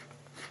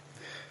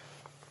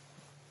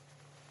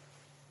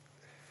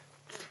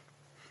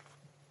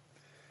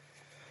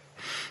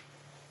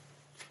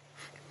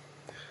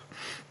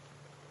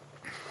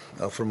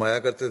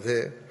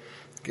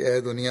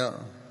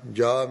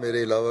 جا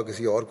میرے علاوہ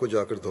کسی اور کو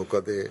جا کر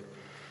دھوکہ دے۔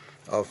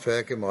 آپ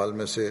فے کے مال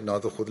میں سے نہ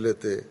تو خود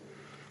لیتے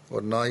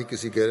اور نہ ہی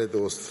کسی گہرے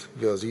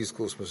دوست یا عزیز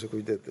کو اس میں سے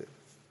کچھ دیتے۔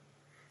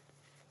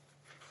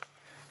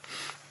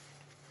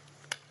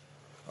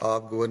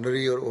 آپ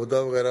گورنری اور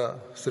عہدہ وغیرہ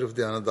صرف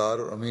دیانتدار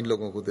اور امین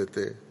لوگوں کو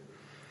دیتے۔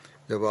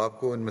 جب آپ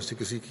کو ان میں سے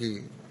کسی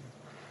کی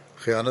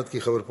خیانت کی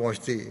خبر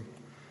پہنچتی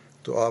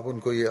تو آپ ان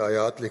کو یہ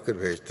آیات لکھ کر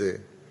بھیجتے،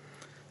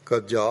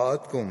 قد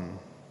جاءتکم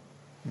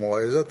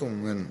موعظۃ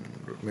من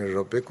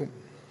ربکم،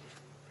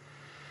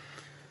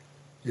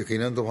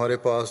 یقیناً تمہارے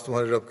پاس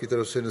تمہارے رب کی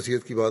طرف سے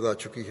نصیحت کی بات آ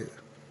چکی ہے،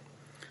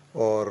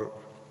 اور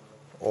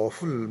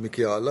اوفوا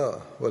المکیال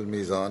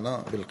والمیزان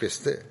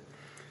بالقسط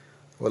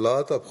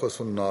ولا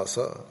تبخسوا الناس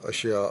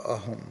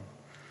اشیاءهم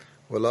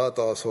ولا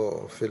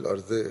تعثوا فی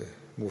الارض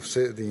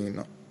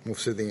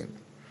مفسدین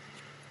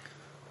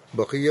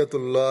بقیت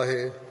اللہ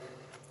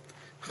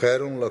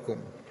خیر لکم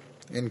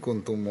ان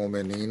کنتم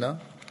مؤمنین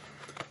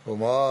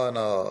وما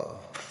انا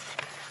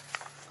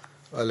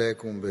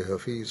علیکم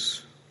بحفیظ۔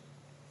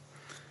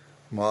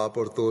 ماپ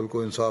اور تول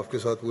کو انصاف کے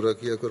ساتھ پورا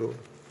کیا کرو،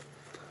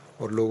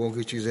 اور لوگوں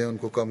کی چیزیں ان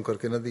کو کم کر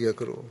کے نہ دیا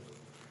کرو،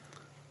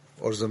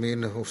 اور زمین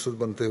میں مفسد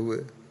بنتے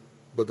ہوئے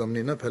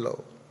بدامنی نہ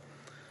پھیلاؤ۔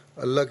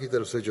 اللہ کی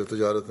طرف سے جو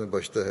تجارت میں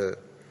بچتا ہے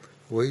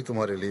وہی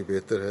تمہارے لیے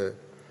بہتر ہے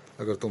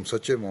اگر تم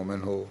سچے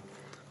مومن ہو،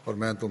 اور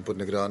میں تم پر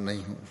نگران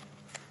نہیں ہوں۔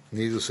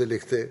 نیز اسے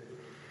لکھتے،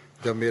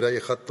 جب میرا یہ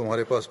خط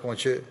تمہارے پاس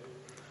پہنچے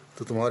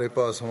تو تمہارے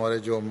پاس ہمارے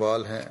جو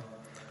اموال ہیں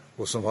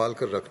وہ سنبھال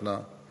کر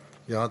رکھنا،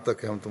 یہاں تک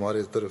کہ ہم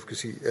تمہارے طرف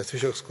کسی ایسے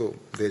شخص کو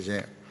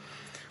بھیجیں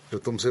جو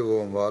تم سے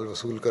وہ اموال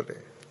وصول کرے۔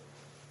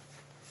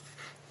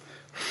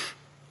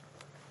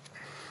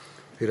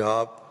 پھر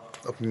آپ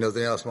اپنی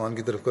نظریں آسمان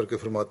کی طرف کر کے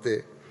فرماتے،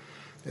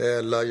 اے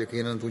اللہ،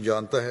 یقیناً تو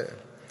جانتا ہے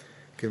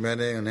کہ میں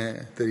نے انہیں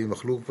تیری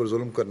مخلوق پر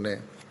ظلم کرنے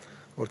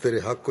اور تیرے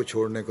حق کو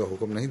چھوڑنے کا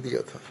حکم نہیں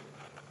دیا تھا۔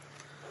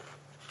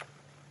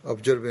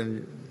 ابجر بن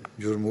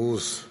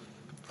جرموز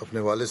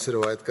اپنے والد سے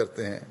روایت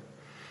کرتے ہیں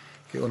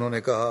کہ انہوں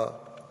نے کہا،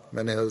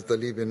 میں نے حضرت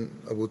علی بن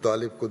ابو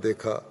طالب کو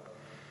دیکھا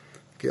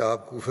کہ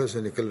آپ کوفہ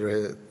سے نکل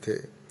رہے تھے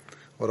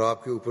اور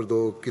آپ کے اوپر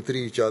 2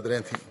 کتری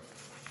چادریں تھیں۔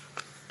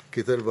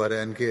 کتر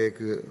بحرین کے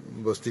ایک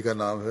بستی کا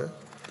نام ہے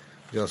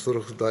جہاں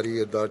سرخ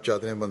دار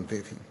چادریں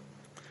بنتی تھیں،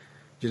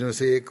 جن میں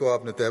سے ایک کو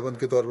آپ نے تہبند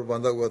کے طور پر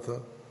باندھا ہوا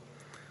تھا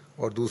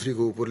اور دوسری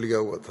کو اوپر لیا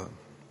ہوا تھا۔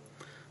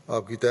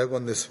 آپ کی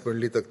تہبند اس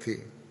پنڈلی تک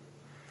تھی۔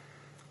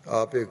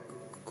 آپ ایک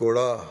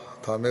کوڑا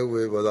تھامے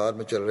ہوئے بازار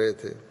میں چل رہے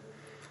تھے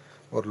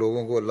اور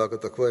لوگوں کو اللہ کا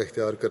تقوی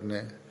اختیار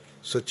کرنے،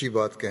 سچی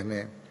بات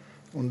کہنے،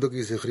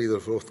 عمدگی سے خرید اور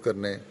فروخت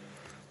کرنے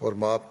اور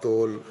ماپ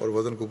تول اور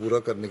وزن کو پورا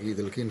کرنے کی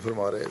تلقین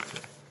فرما رہے تھے۔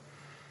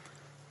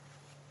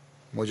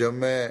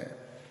 مجمع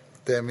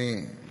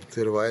تیمی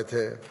سے روایت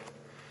ہے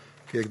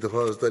کہ ایک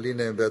دفعہ حضرت علی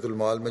نے بیت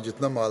المال میں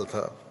جتنا مال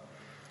تھا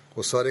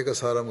وہ سارے کا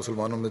سارا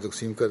مسلمانوں میں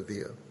تقسیم کر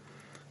دیا۔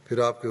 پھر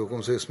آپ کے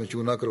حکم سے اس میں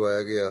چونا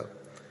کروایا گیا۔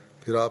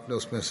 پھر آپ نے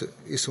اس میں سے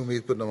اس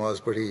امید پر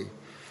نماز پڑھی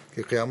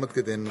کہ قیامت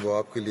کے دن وہ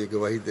آپ کے لیے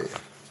گواہی دے۔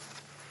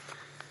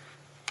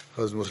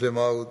 حضرت مسلم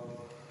موعود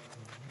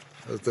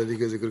حضرت علی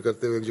کے ذکر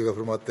کرتے ہوئے ایک جگہ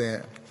فرماتے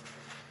ہیں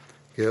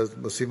کہ حضرت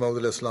مسیح موعود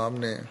علیہ السلام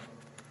نے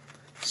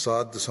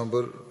 7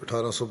 دسمبر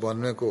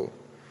 1892 کو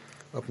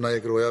اپنا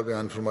ایک رویا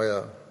بیان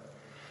فرمایا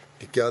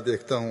کہ کیا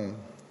دیکھتا ہوں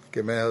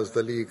کہ میں حضرت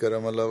علی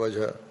کرم اللہ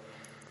وجہ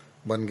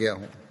بن گیا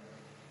ہوں،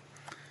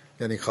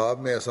 یعنی خواب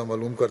میں ایسا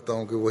معلوم کرتا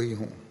ہوں کہ وہی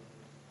ہوں۔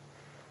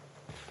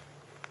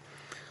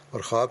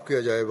 اور خواب کے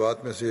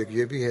عجائبات میں سے ایک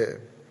یہ بھی ہے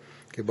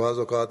کہ بعض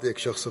اوقات ایک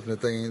شخص اپنے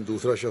تئیں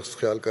دوسرا شخص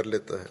خیال کر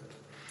لیتا ہے،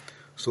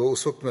 سو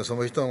اس وقت میں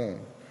سمجھتا ہوں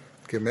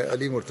کہ میں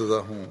علی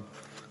مرتضیٰ ہوں،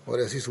 اور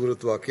ایسی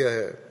صورت واقعہ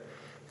ہے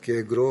کہ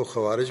ایک گروہ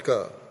خوارج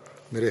کا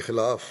میری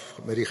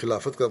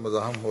خلافت کا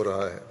مزاحم ہو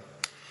رہا ہے،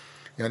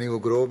 یعنی وہ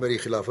گروہ میری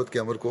خلافت کے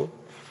امر کو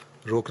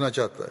روکنا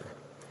چاہتا ہے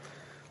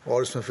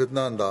اور اس میں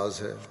فتنہ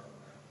انداز ہے۔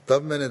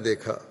 تب میں نے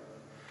دیکھا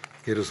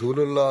کہ رسول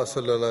اللہ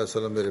صلی اللہ علیہ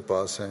وسلم میرے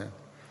پاس ہیں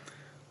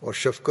اور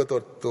شفقت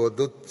اور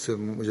تودد سے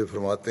مجھے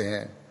فرماتے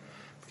ہیں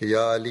کہ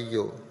یا علی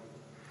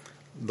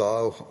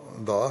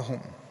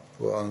دعاہم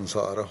و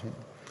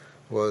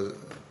انصارہم و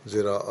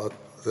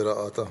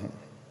زراعتہم،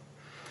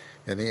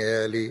 یعنی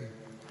اے علی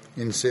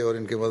ان سے اور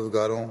ان کے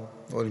مددگاروں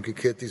اور ان کی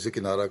کھیتی سے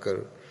کنارہ کر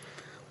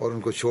اور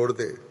ان کو چھوڑ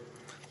دے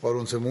اور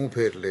ان سے منہ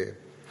پھیر لے۔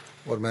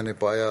 اور میں نے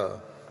پایا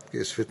کہ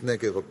اس فتنے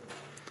کے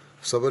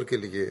وقت صبر کے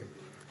لیے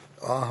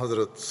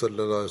حضرت صلی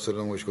اللہ علیہ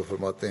وسلم مجھ کو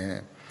فرماتے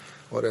ہیں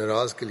اور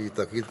اعراض کے لیے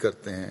تاکید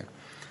کرتے ہیں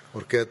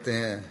اور کہتے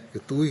ہیں کہ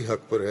تو ہی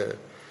حق پر ہے،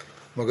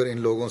 مگر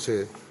ان لوگوں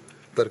سے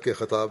ترک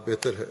خطاب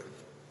بہتر ہے۔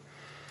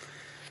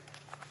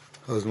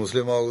 حضرت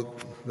مسلم موعود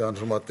بیان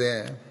فرماتے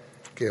ہیں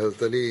کہ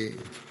حضرت علی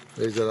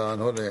رضی اللہ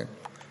عنہ نے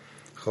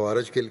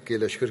خوارج کے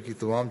لشکر کی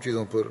تمام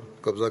چیزوں پر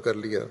قبضہ کر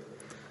لیا۔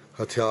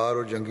 ہتھیار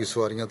اور جنگی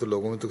سواریاں تو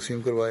لوگوں میں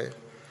تقسیم کروائے،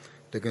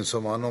 لیکن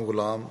سامانوں،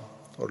 غلام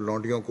اور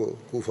لونڈیوں کو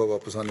کوفہ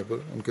واپس آنے پر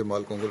ان کے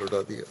مالکوں کو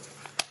لوٹا دیا۔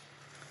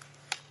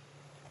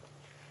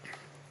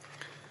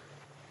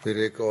 پھر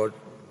ایک اور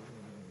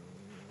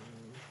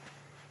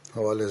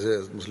حوالے سے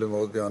مسلم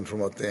موعود بیان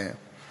فرماتے ہیں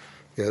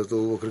کہ حضرت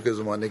ابوبکر کے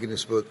زمانے کی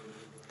نسبت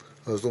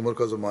حضرت عمر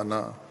کا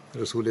زمانہ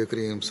رسول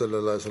کریم صلی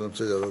اللہ علیہ وسلم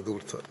سے زیادہ دور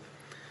تھا۔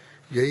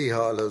 یہی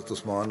حال حضرت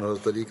عثمان اور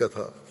حضرت علی کا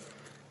تھا۔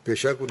 بے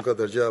شک ان کا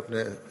درجہ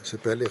اپنے سے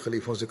پہلے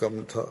خلیفوں سے کم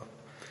تھا،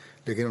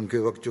 لیکن ان کے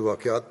وقت جو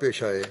واقعات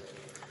پیش آئے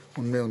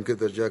ان میں ان کے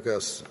درجہ کا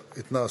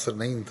اتنا اثر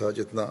نہیں تھا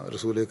جتنا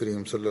رسول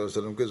کریم صلی اللہ علیہ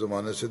وسلم کے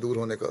زمانے سے دور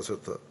ہونے کا اثر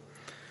تھا،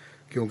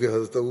 کیونکہ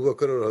حضرت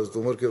ابوبکر اور حضرت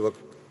عمر کے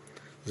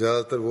وقت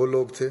زیادہ تر وہ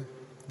لوگ تھے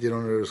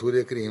جنہوں نے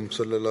رسول کریم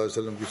صلی اللہ علیہ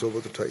وسلم کی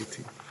صحبت اٹھائی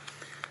تھی،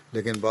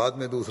 لیکن بعد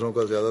میں دوسروں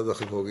کا زیادہ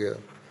دخل ہو گیا۔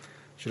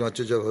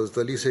 چنانچہ جب حضرت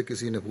علی سے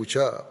کسی نے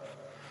پوچھا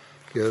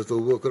کہ حضرت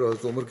ابوبکر اور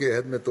حضرت عمر کے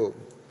عہد میں تو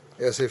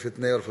ایسے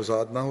فتنے اور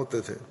فساد نہ ہوتے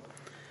تھے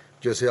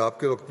جیسے آپ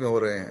کے وقت میں ہو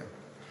رہے ہیں،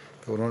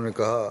 تو انہوں نے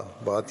کہا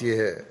بات یہ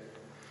ہے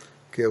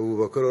کہ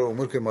ابوبکر اور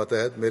عمر کے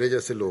ماتحت میرے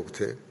جیسے لوگ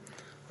تھے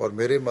اور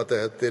میرے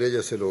ماتحت تیرے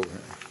جیسے لوگ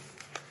ہیں۔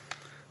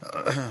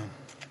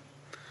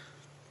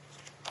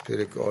 پھر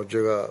ایک اور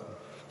جگہ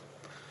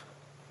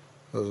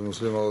حضرت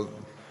مسلم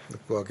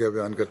واقعہ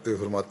بیان کرتے ہوئے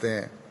فرماتے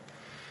ہیں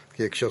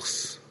کہ ایک شخص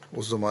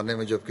اس زمانے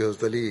میں جب کہ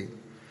حضرت علی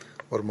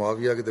اور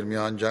معاویہ کے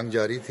درمیان جنگ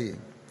جاری تھی،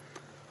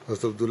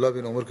 حضرت عبداللہ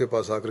بن عمر کے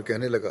پاس آ کر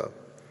کہنے لگا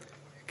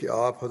کہ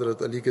آپ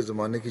حضرت علی کے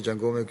زمانے کی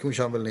جنگوں میں کیوں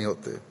شامل نہیں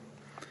ہوتے،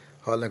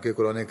 حالانکہ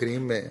قرآن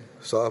کریم میں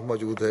صاف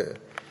موجود ہے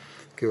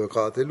کہ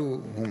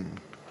وَقَاتِلُوهُمْ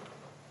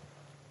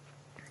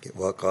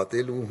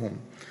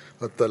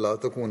حَتَّى لَا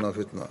تَكُونَ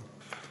فِتْنَةٌ۔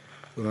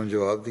 انہوں نے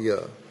جواب دیا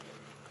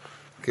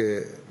کہ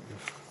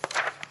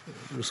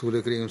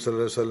رسول کریم صلی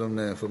اللہ علیہ وسلم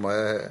نے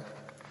فرمایا ہے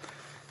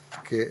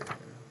کہ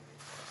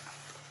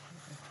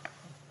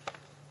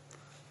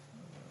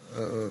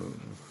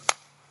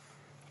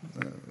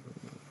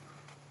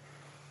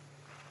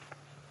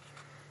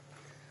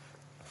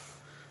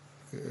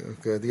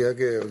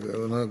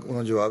انہوں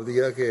نے جواب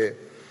دیا کہ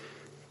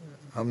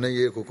ہم نے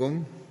یہ حکم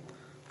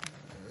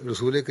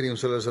رسول کریم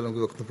صلی اللہ علیہ وسلم کے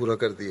وقت میں پورا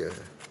کر دیا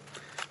ہے،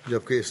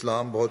 جبکہ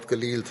اسلام بہت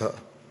قلیل تھا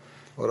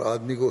اور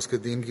آدمی کو اس کے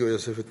دین کی وجہ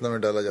سے فتنہ میں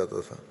ڈالا جاتا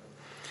تھا،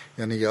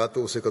 یعنی یا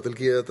تو اسے قتل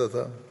کیا جاتا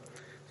تھا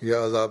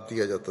یا عذاب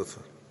دیا جاتا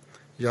تھا،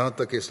 یہاں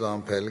تک کہ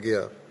اسلام پھیل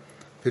گیا۔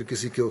 پھر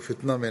کسی کو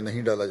فتنہ میں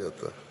نہیں ڈالا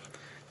جاتا،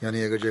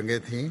 یعنی اگر جنگیں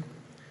تھیں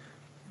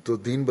تو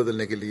دین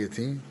بدلنے کے لیے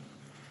تھیں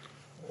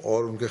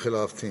اور ان کے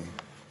خلاف تھیں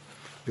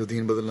جو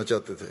دین بدلنا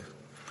چاہتے تھے۔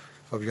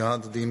 اب یہاں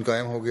تو دین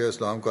قائم ہو گیا،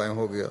 اسلام قائم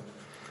ہو گیا،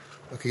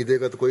 عقیدے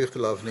کا تو کوئی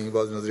اختلاف نہیں،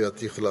 بعض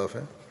نظریاتی اختلاف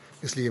ہیں،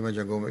 اس لیے میں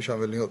جنگوں میں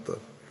شامل نہیں ہوتا۔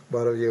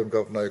 بہرحال یہ ان کا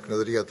اپنا ایک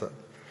نظریہ تھا۔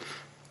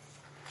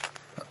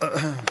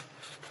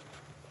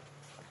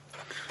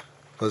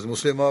 حضرت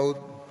مسلم موعود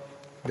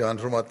بیان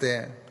فرماتے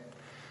ہیں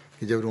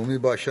کہ جب رومی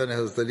بادشاہ نے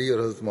حضرت علی اور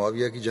حضرت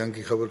معاویہ کی جنگ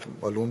کی خبر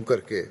معلوم کر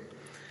کے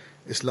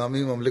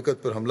اسلامی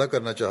مملکت پر حملہ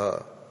کرنا چاہا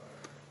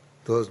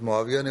تو حضرت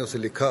معاویہ نے اسے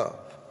لکھا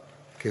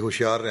کہ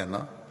ہوشیار رہنا،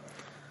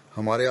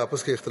 ہمارے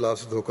آپس کے اختلاف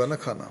سے دھوکہ نہ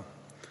کھانا،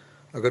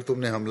 اگر تم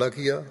نے حملہ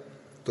کیا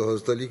تو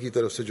حضرت علی کی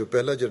طرف سے جو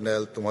پہلا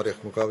جرنیل تمہارے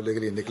مقابلے کے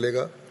لیے نکلے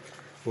گا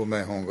وہ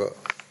میں ہوں گا۔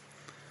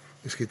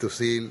 اس کی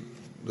تفصیل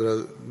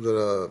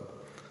ذرا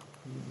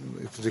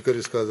ذکر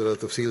اس کا ذرا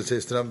تفصیل سے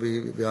اس طرح بھی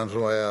بیان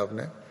فرمایا آپ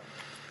نے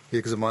کہ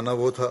ایک زمانہ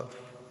وہ تھا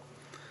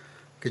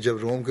کہ جب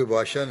روم کے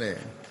بادشاہ نے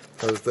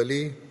حضرت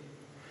علی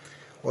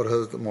اور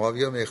حضرت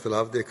معاویہ میں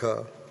اختلاف دیکھا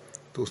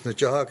تو اس نے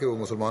چاہا کہ وہ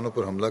مسلمانوں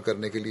پر حملہ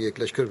کرنے کے لیے ایک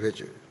لشکر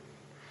بھیجے۔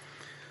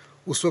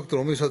 اس وقت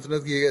رومی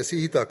سلطنت کی ایک ایسی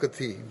ہی طاقت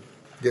تھی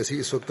جیسی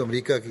اس وقت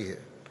امریکہ کی ہے۔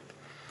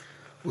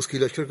 اس کی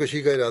لشکر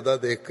کشی کا ارادہ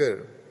دیکھ کر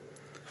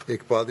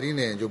ایک پادری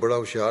نے جو بڑا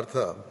ہوشیار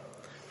تھا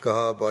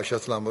کہا بادشاہ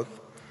سلامت،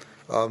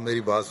 آپ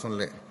میری بات سن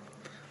لیں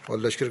اور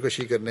لشکر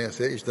کشی کرنے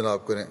سے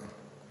اجتناب کریں۔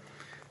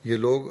 یہ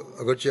لوگ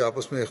اگرچہ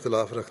آپس میں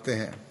اختلاف رکھتے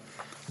ہیں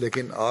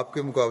لیکن آپ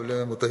کے مقابلے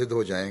میں متحد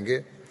ہو جائیں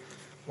گے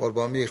اور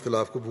باہمی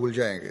اختلاف کو بھول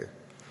جائیں گے۔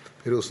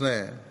 پھر اس نے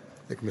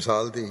ایک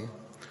مثال دی،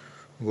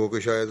 وہ کہ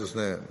شاید اس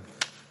نے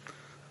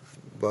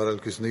بہرحال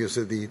کس نیت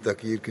سے دی،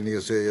 تحقیر کی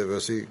نیت سے یا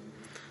ویسی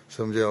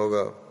سمجھا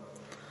ہوگا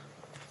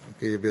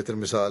کہ یہ بہتر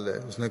مثال ہے۔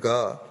 اس نے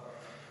کہا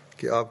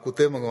کہ آپ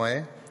کتے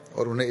منگوائیں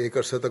اور انہیں ایک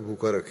عرصے تک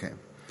بھوکا رکھیں،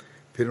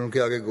 پھر ان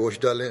کے آگے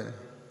گوشت ڈالیں،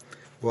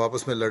 وہ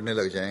آپس میں لڑنے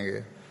لگ جائیں گے۔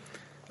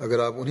 اگر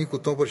آپ انہی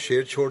کتوں پر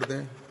شیر چھوڑ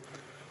دیں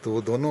تو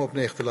وہ دونوں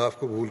اپنے اختلاف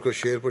کو بھول کر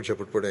شیر پر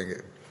جھپٹ پڑیں گے۔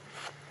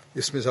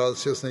 اس مثال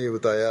سے اس نے یہ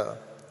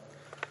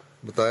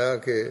بتایا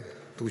کہ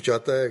تو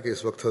چاہتا ہے کہ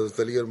اس وقت حضرت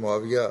علی اور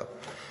معاویہ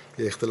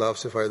کے اختلاف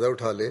سے فائدہ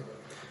اٹھا لے،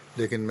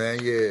 لیکن میں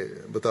یہ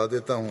بتا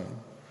دیتا ہوں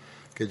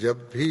کہ جب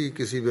بھی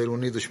کسی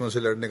بیرونی دشمن سے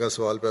لڑنے کا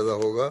سوال پیدا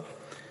ہوگا،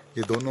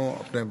 یہ دونوں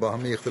اپنے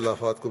باہمی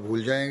اختلافات کو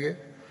بھول جائیں گے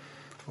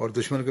اور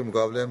دشمن کے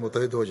مقابلے میں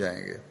متحد ہو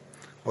جائیں گے۔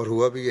 اور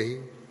ہوا بھی یہی۔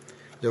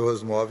 جب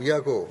حضرت معاویہ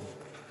کو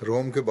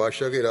روم کے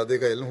بادشاہ کے ارادے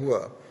کا علم ہوا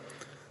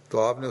تو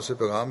آپ نے اسے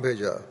پیغام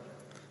بھیجا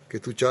کہ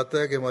تو چاہتا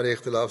ہے کہ ہمارے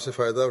اختلاف سے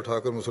فائدہ اٹھا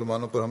کر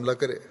مسلمانوں پر حملہ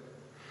کرے،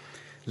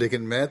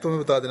 لیکن میں تمہیں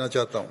بتا دینا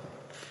چاہتا ہوں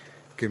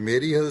کہ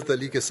میری حضرت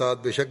علی کے ساتھ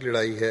بے شک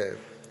لڑائی ہے،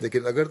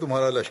 لیکن اگر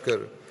تمہارا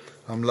لشکر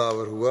حملہ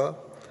آور ہوا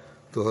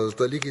تو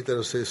حضرت علی کی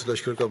طرف سے اس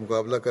لشکر کا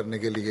مقابلہ کرنے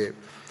کے لیے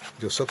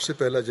جو سب سے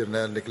پہلا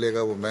جرنیل نکلے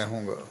گا وہ میں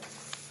ہوں گا۔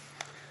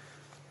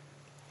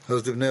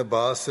 حضرت ابن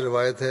عباس سے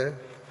روایت ہے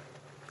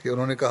کہ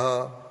انہوں نے کہا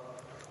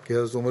کہ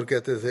حضرت عمر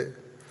کہتے تھے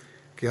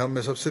کہ ہم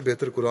میں سب سے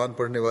بہتر قرآن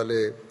پڑھنے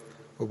والے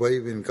ابی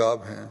بن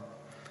کعب ہیں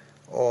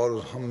اور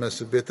ہم میں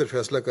سے بہتر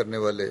فیصلہ کرنے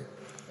والے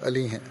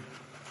علی ہیں۔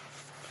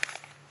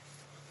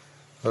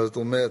 حضرت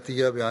ام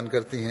عطیہ بیان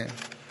کرتی ہیں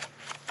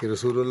کہ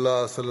رسول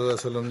اللہ صلی اللہ علیہ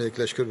وسلم نے ایک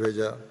لشکر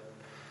بھیجا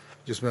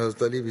جس میں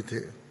حضرت علی بھی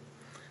تھے۔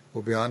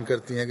 وہ بیان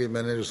کرتی ہیں کہ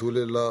میں نے رسول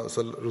اللہ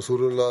صلی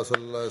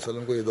اللہ علیہ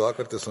وسلم کو یہ دعا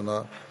کرتے سنا،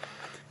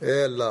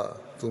 اے اللہ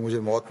تو مجھے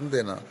موت نہ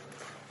دینا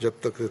جب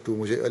تک کہ تو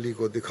مجھے علی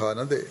کو دکھا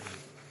نہ دے۔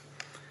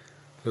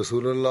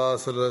 رسول اللہ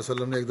صلی اللہ علیہ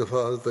وسلم نے ایک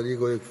دفعہ حضرت علی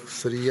کو ایک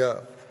سریہ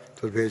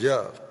پر بھیجا۔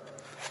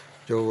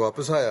 جب وہ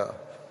واپس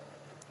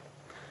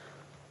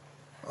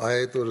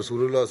آئے تو رسول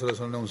اللہ صلی اللہ علیہ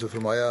وسلم نے ان سے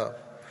فرمایا،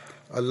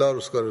 اللہ اور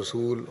اس کا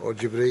رسول اور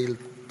جبرائیل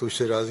تجھ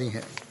سے راضی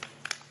ہیں۔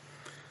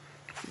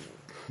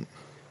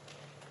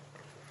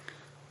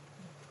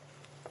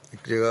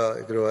 ایک جگہ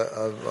ایک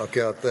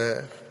واقعہ آتا ہے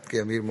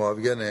کہ امیر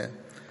معاویہ نے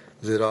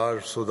زرار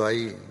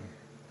سودائی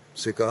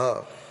سے کہا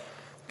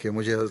کہ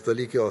مجھے حضرت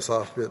علی کے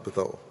اوصاف پہ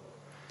بتاؤ۔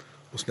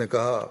 اس نے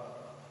کہا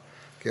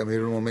کہ امیر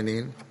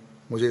المومنین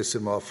مجھے اس سے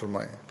معاف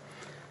فرمائیں۔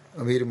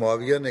 امیر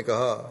معاویہ نے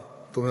کہا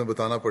تمہیں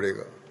بتانا پڑے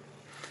گا۔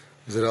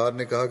 زرار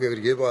نے کہا کہ اگر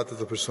یہ بات ہے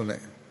تو پھر سنیں۔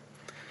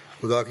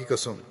 خدا کی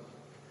قسم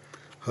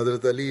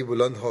حضرت علی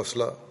بلند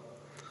حوصلہ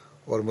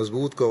اور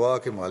مضبوط گواہ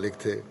کے مالک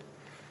تھے،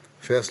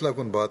 فیصلہ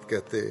کن بات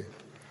کہتے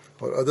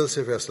اور عدل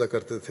سے فیصلہ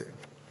کرتے تھے۔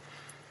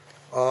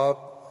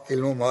 آپ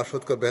علم و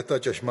معرفت کا بہتا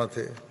چشمہ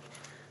تھے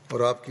اور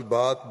آپ کی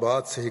بات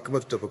بات سے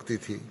حکمت ٹپکتی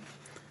تھی۔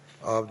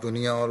 آپ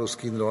دنیا اور اس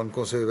کی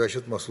رونقوں سے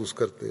وحشت محسوس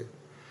کرتے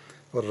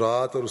اور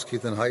رات اور اس کی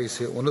تنہائی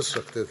سے انس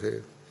رکھتے تھے۔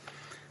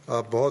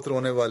 آپ بہت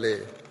رونے والے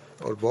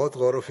اور بہت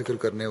غور و فکر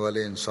کرنے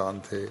والے انسان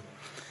تھے۔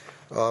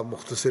 آپ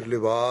مختصر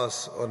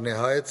لباس اور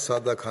نہایت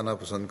سادہ کھانا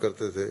پسند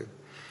کرتے تھے۔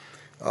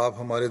 آپ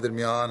ہمارے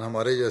درمیان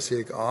ہمارے جیسے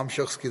ایک عام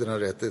شخص کی طرح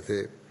رہتے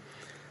تھے۔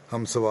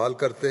 ہم سوال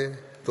کرتے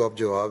تو آپ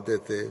جواب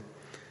دیتے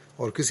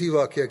اور کسی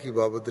واقعہ کی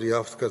بابت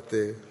دریافت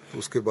کرتے تو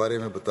اس کے بارے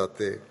میں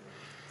بتاتے۔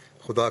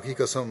 خدا کی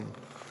قسم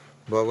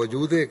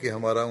باوجود ہے کہ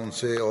ہمارا ان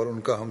سے اور ان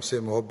کا ہم سے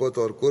محبت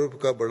اور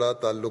قرب کا بڑا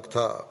تعلق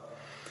تھا،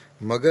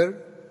 مگر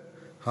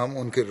ہم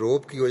ان کے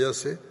روب کی وجہ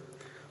سے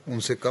ان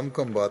سے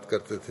کم بات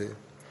کرتے تھے۔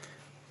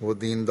 وہ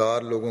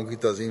دیندار لوگوں کی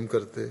تعظیم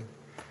کرتے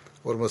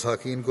اور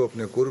مساکین کو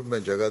اپنے قرب میں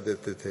جگہ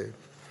دیتے تھے۔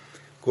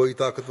 کوئی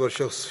طاقتور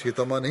شخص یہ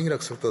طمع نہیں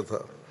رکھ سکتا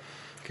تھا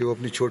کہ وہ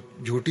اپنی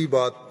جھوٹی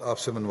بات آپ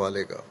سے منوا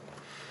لے گا،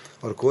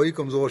 اور کوئی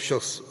کمزور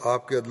شخص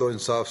آپ کے عدل و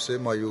انصاف سے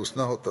مایوس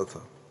نہ ہوتا تھا۔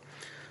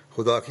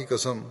 خدا کی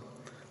قسم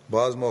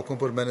بعض موقعوں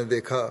پر میں نے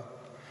دیکھا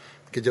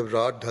کہ جب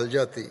رات ڈھل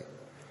جاتی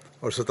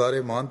اور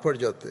ستارے مان پڑ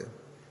جاتے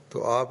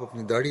تو آپ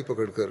اپنی داڑھی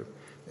پکڑ کر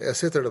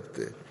ایسے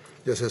تڑپتے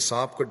جیسے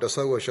سانپ کا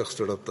ڈسا ہوا شخص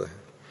تڑپتا ہے،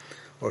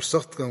 اور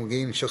سخت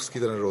غمگین شخص کی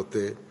طرح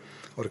روتے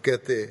اور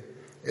کہتے،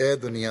 اے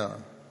دنیا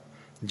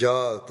جا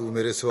تو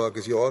میرے سوا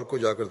کسی اور کو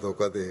جا کر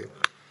دھوکہ دے،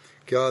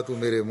 کیا تو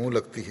میرے منہ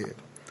لگتی ہے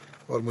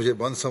اور مجھے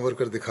بن سنور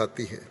کر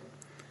دکھاتی ہے؟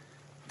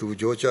 تو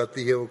جو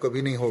چاہتی ہے وہ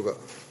کبھی نہیں ہوگا،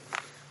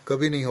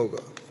 کبھی نہیں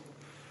ہوگا۔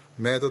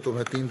 میں تو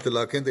تمہیں 3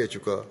 طلاقیں دے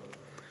چکا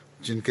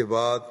جن کے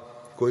بعد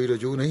کوئی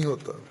رجوع نہیں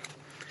ہوتا،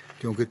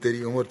 کیونکہ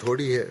تیری عمر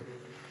تھوڑی ہے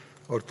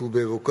اور تو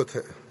بے وقت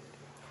ہے۔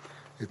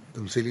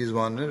 تمثیلی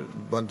زبان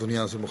میں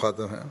دنیا سے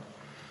مخاطب ہیں،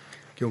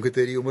 کیونکہ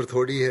تیری عمر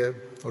تھوڑی ہے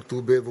اور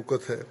تو بے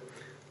وقت ہے۔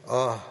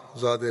 آہ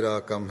زاد راہ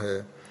کم ہے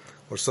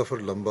اور سفر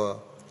لمبا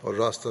اور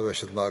راستہ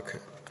وحشتناک ہے۔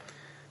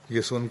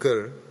 یہ سن کر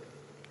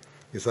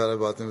یہ سارا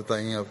باتیں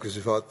بتائی ہیں آپ کی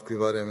صفات کے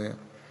بارے میں،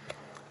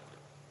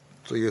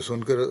 تو یہ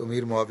سن کر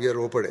امیر معاویہ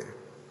رو پڑے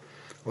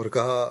اور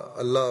کہا،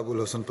 اللہ ابو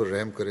الحسن پر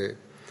رحم کرے،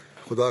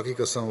 خدا کی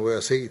قسم وہ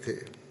ایسے ہی تھے۔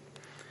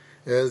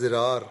 اے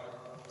زرار،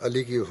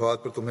 علی کی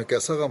وفات پر تمہیں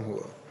کیسا غم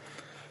ہوا؟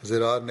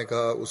 زرار نے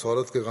کہا، اس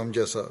عورت کے غم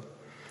جیسا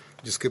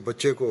جس کے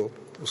بچے کو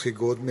اس کی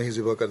گود میں ہی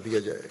ذبح کر دیا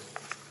جائے۔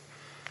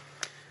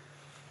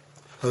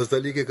 حضرت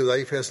علی کے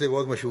قضائی فیصلے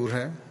بہت مشہور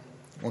ہیں،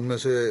 ان میں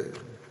سے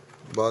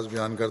بعض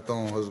بیان کرتا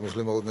ہوں۔ حضرت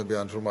مسلم نے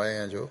بیان فرمائے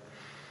ہیں، جو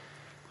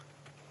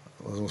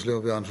حضرت مسلم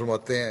بیان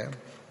فرماتے ہیں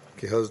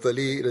کہ حضرت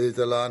علی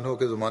رضی اللہ عنہ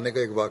کے زمانے کا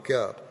ایک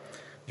واقعہ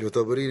جو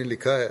طبری نے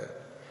لکھا ہے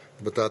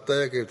بتاتا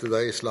ہے کہ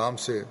ابتدائی اسلام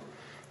سے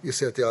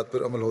اس احتیاط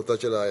پر عمل ہوتا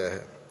چلا آیا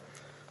ہے۔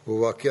 وہ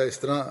واقعہ اس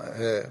طرح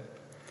ہے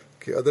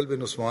کہ عدل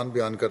بن عثمان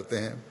بیان کرتے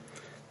ہیں،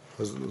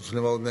 حضرت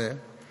مسلم نے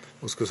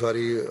اس کو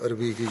ساری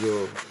عربی کی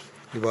جو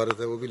عبارت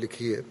ہے وہ بھی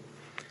لکھی ہے،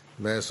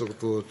 میں اس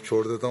وقت وہ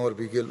چھوڑ دیتا ہوں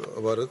عربی کی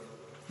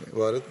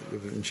عبارت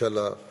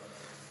انشاءاللہ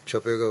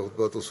چھپے گا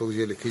خطبہ تو اس وقت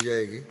یہ لکھی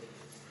جائے گی۔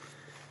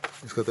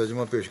 اس کا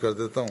ترجمہ پیش کر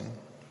دیتا ہوں۔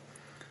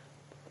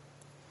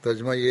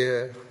 ترجمہ یہ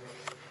ہے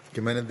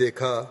کہ میں نے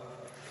دیکھا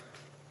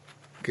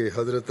کہ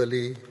حضرت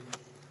علی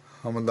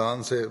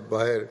حمدان سے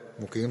باہر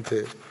مقیم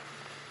تھے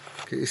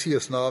کہ اسی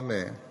اثناء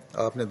میں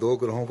آپ نے 2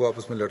 گروہوں کو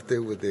آپس میں لڑتے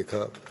ہوئے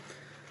دیکھا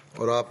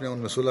اور آپ نے ان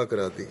میں صلح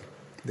کرا دی،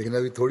 لیکن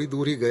ابھی تھوڑی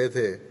دور ہی گئے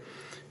تھے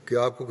کہ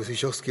آپ کو کسی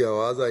شخص کی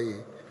آواز آئی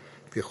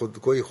کہ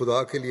کوئی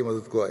خدا کے لیے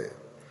مدد کو آئے۔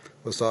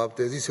 بس آپ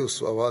تیزی سے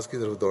اس آواز کی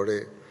طرف دوڑے،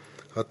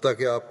 حتیٰ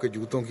کہ آپ کے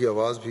جوتوں کی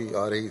آواز بھی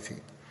آ رہی تھی،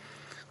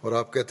 اور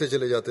آپ کہتے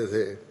چلے جاتے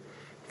تھے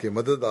کہ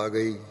مدد آ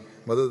گئی،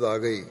 مدد آ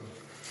گئی۔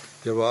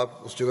 جب آپ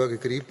اس جگہ کے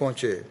قریب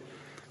پہنچے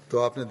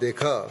تو آپ نے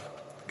دیکھا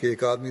کہ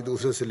ایک آدمی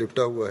دوسرے سے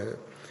لپٹا ہوا ہے۔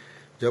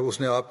 جب اس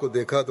نے آپ کو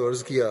دیکھا تو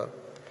عرض کیا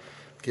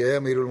کہ اے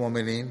امیر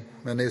المومنین،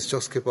 میں نے اس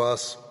شخص کے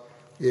پاس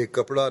ایک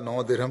کپڑا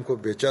 9 درہم کو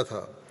بیچا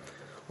تھا،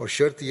 اور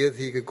شرط یہ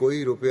تھی کہ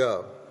کوئی روپیہ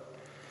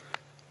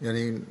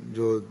یعنی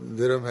جو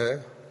درہم ہے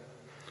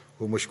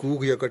وہ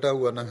مشکوک یا کٹا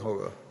ہوا نہ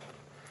ہوگا،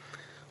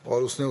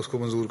 اور اس نے اس کو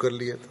منظور کر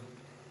لیا تھا،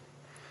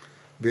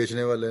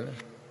 بیچنے والے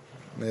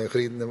نے،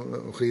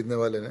 خریدنے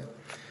والے نے۔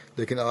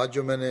 لیکن آج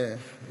جو میں نے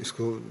اس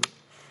کو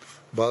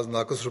بعض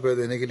ناقص روپے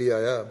دینے کے لیے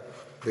آیا،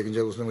 لیکن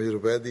جب اس نے مجھے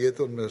روپے دیے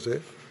تو ان میں سے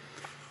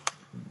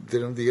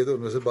درہم دیے تو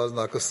ان میں سے بعض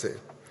ناقص تھے۔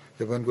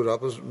 جب میں ان کو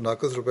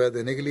ناقص روپے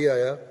دینے کے لیے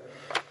آیا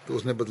تو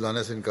اس نے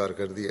بدلانے سے انکار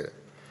کر دیا۔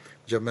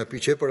 جب میں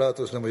پیچھے پڑا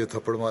تو اس نے مجھے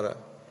تھپڑ مارا۔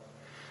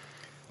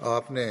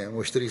 آپ نے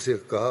مشتری سے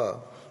کہا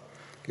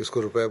کہ اس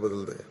کو روپے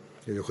بدل دے،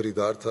 یہ جو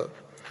خریدار تھا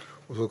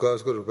اس کو کہا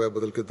اس کو روپے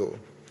بدل کے دو،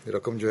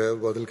 رقم جو ہے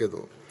وہ بدل کے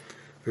دو۔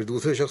 پھر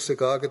دوسرے شخص سے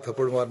کہا کہ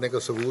تھپڑ مارنے کا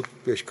ثبوت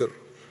پیش کر۔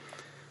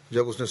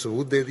 جب اس نے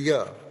ثبوت دے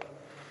دیا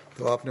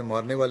تو آپ نے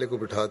مارنے والے کو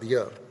بٹھا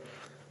دیا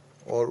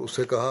اور اس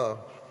سے کہا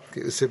کہ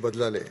اس سے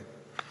بدلہ لے۔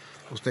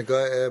 اس نے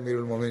کہا اے امیر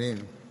المومنین،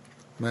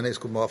 میں نے اس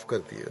کو معاف کر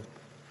دیا۔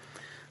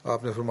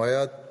 آپ نے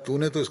فرمایا تو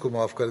نے تو اس کو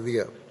معاف کر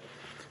دیا،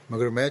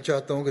 مگر میں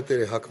چاہتا ہوں کہ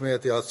تیرے حق میں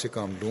احتیاط سے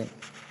کام لوں۔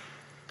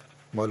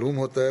 معلوم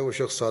ہوتا ہے وہ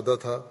شخص سادہ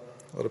تھا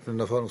اور اپنے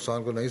نفع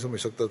نقصان کو نہیں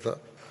سمجھ سکتا تھا،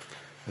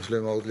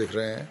 مسلم موعود لکھ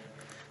رہے ہیں۔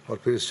 اور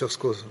پھر اس شخص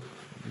کو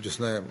جس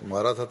نے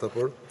مارا تھا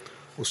تھپڑ،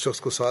 اس شخص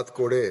کو 7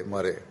 کوڑے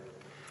مارے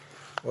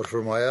اور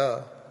فرمایا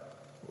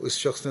اس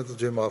شخص نے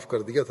تجھے معاف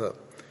کر دیا تھا،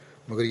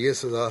 مگر یہ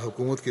سزا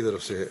حکومت کی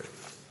طرف سے ہے۔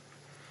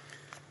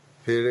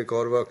 پھر ایک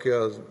اور واقعہ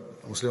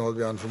مسلم موعود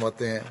بیان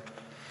فرماتے ہیں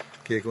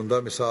کہ ایک عمدہ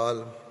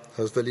مثال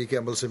حضرت علی کے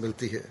عمل سے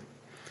ملتی ہے۔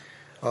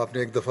 آپ نے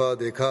ایک دفعہ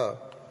دیکھا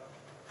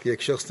کہ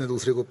ایک شخص نے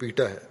دوسرے کو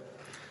پیٹا ہے۔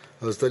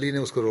 حضرت علی نے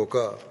اس کو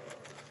روکا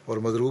اور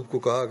مضروب کو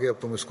کہا کہ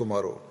اب تم اس کو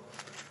مارو،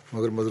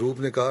 مگر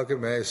مضروب نے کہا کہ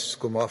میں اس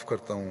کو معاف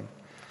کرتا ہوں۔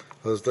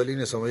 حضرت علی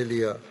نے سمجھ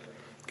لیا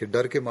کہ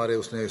ڈر کے مارے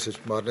اس نے اسے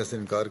مارنے سے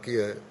انکار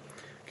کیا ہے،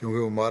 کیونکہ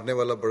وہ مارنے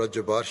والا بڑا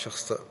جبار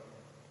شخص تھا۔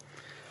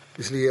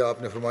 اس لیے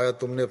آپ نے فرمایا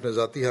تم نے اپنے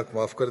ذاتی حق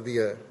معاف کر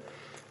دیا ہے،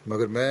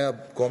 مگر میں اب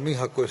قومی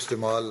حق کو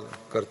استعمال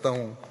کرتا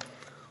ہوں،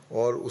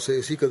 اور اسے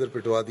اسی قدر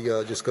پٹوا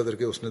دیا جس قدر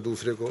کہ اس نے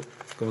دوسرے کو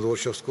کمزور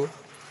شخص کو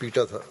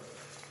پیٹا تھا۔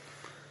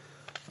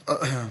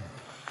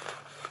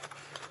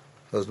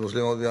 حضرت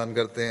مسلم بیان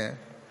کرتے ہیں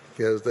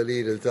کہ حضرت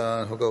علی رضی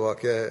اللہ عنہ کا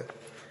واقعہ ہے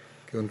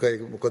کہ ان کا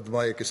ایک مقدمہ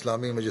ایک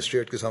اسلامی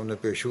مجسٹریٹ کے سامنے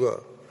پیش ہوا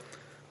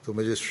تو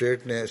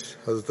مجسٹریٹ نے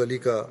حضرت علی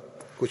کا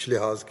کچھ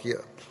لحاظ کیا۔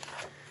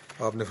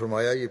 آپ نے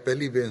فرمایا یہ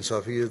پہلی بے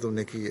انصافی ہے تم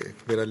نے کی ہے،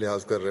 میرا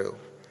لحاظ کر رہے ہو،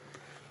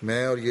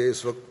 میں اور یہ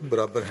اس وقت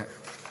برابر ہیں۔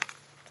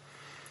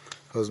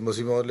 حضرت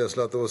مسیح موعود علیہ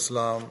الصلوۃ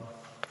والسلام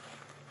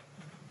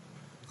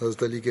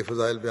حضرت علی کے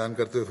فضائل بیان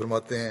کرتے ہوئے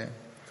فرماتے ہیں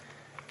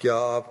کیا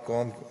آپ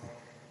قوم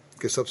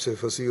کے سب سے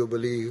فصیح و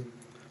بلیغ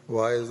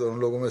واعظ اور ان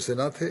لوگوں میں سے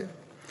نہ تھے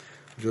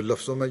جو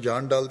لفظوں میں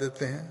جان ڈال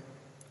دیتے ہیں؟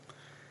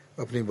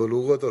 اپنی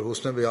بلوغت اور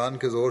حسن بیان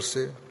کے زور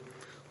سے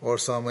اور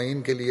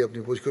سامعین کے لیے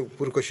اپنی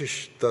پرکشش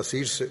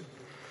تاثیر سے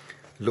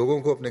لوگوں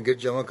کو اپنے گرد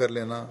جمع کر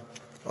لینا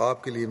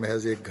آپ کے لیے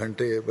محض 1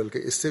 گھنٹے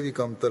بلکہ اس سے بھی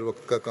کم تر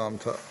وقت کا کام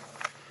تھا۔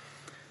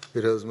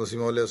 پھر حضرت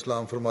مسیح علیہ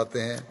السلام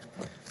فرماتے ہیں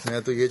میں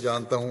تو یہ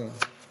جانتا ہوں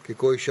کہ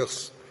کوئی شخص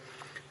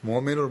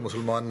مومن اور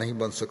مسلمان نہیں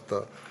بن سکتا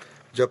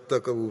جب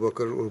تک ابو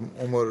بکر،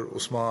 عمر،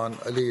 عثمان،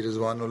 علی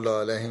رضوان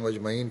اللہ علیہم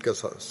اجمعین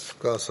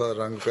کا سا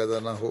رنگ پیدا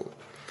نہ ہو۔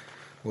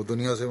 وہ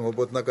دنیا سے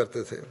محبت نہ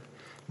کرتے تھے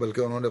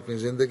بلکہ انہوں نے اپنی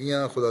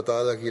زندگیاں خدا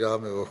تعالیٰ کی راہ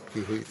میں وقف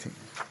کی ہوئی تھیں۔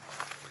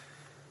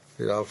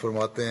 پھر آپ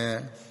فرماتے ہیں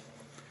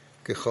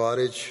کہ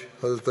خارج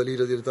حضرت علی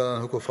رضی اللہ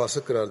عنہ کو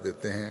فاسق قرار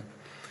دیتے ہیں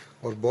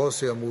اور بہت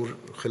سے امور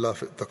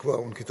خلاف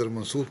تقوی ان کی طرف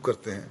منسوب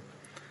کرتے ہیں،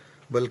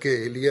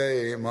 بلکہ اہلیہ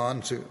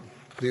ایمان سے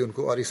بھی ان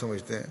کو عاری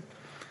سمجھتے ہیں،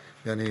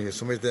 یعنی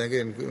سمجھتے ہیں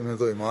کہ انہیں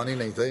تو ایمان ہی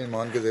نہیں تھا،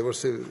 ایمان کے زیور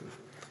سے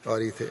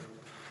عاری تھے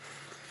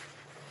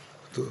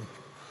تو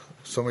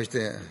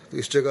سمجھتے ہیں۔ تو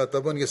اس جگہ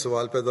تباً یہ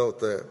سوال پیدا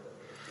ہوتا ہے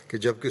کہ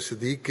جب کہ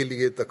صدیق کے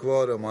لیے تقوی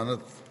اور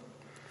امانت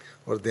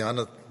اور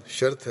دیانت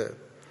شرط ہے،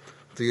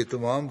 تو یہ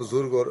تمام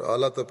بزرگ اور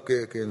اعلیٰ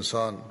طبقے کے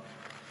انسان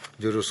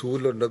جو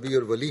رسول اور نبی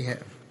اور ولی ہیں،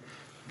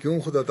 کیوں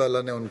خدا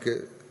تعالیٰ نے ان کے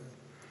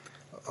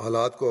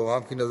حالات کو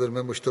عوام کی نظر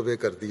میں مشتبہ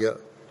کر دیا؟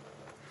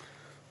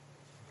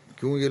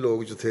 کیوں یہ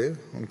لوگ جو تھے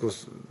ان کو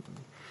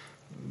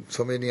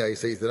سمجھ نہیں آئی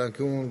صحیح طرح،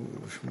 کیوں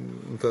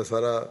ان کا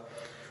سارا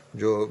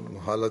جو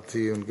حالت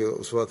تھی ان کے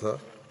اسوہ تھا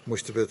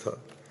مشتبہ تھا،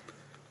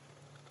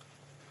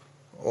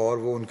 اور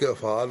وہ ان کے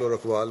افعال اور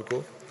اقوال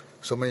کو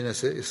سمجھنے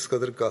سے اس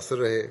قدر قاصر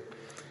رہے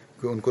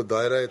کہ ان کو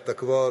دائرہ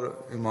تقوی اور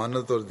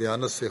ایمانت اور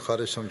دیانت سے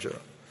خارج سمجھا،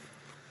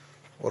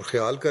 اور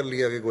خیال کر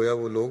لیا کہ گویا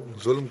وہ لوگ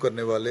ظلم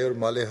کرنے والے اور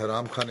مال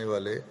حرام کھانے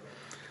والے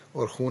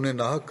اور خون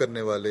ناحق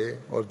کرنے والے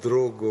اور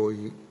دروغ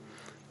گوئی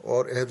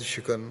اور عہد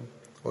شکن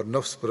اور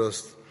نفس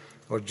پرست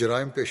اور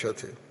جرائم پیشہ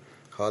تھے۔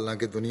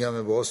 حالانکہ دنیا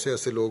میں بہت سے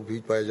ایسے لوگ بھی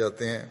پائے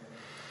جاتے ہیں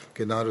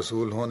کہ نہ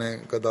رسول ہونے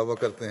کا دعویٰ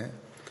کرتے ہیں،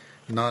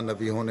 نہ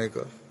نبی ہونے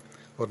کا،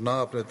 اور نہ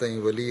اپنے تئیں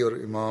ولی اور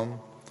امام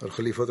اور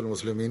خلیفۃ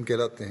المسلمین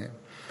کہلاتے ہیں،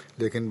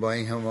 لیکن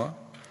بائیں ہمہ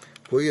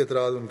کوئی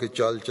اعتراض ان کے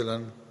چال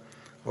چلن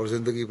اور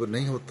زندگی پر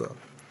نہیں ہوتا۔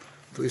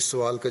 تو اس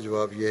سوال کا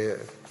جواب یہ ہے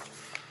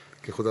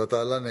کہ خدا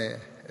تعالیٰ نے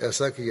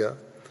ایسا کیا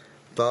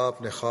تا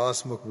اپنے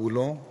خاص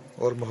مقبولوں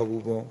اور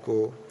محبوبوں کو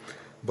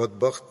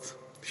بدبخت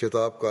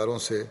شتاب کاروں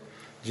سے،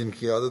 جن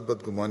کی عادت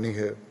بدگمانی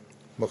ہے،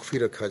 مخفی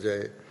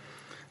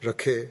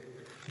رکھے،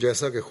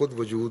 جیسا کہ خود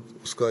وجود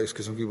اس کا اس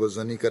قسم کی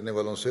بدزنی کرنے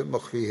والوں سے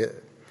مخفی ہے۔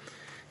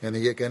 یعنی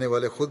یہ کہنے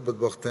والے خود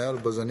بدبخت ہیں اور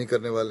بدزنی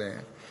کرنے والے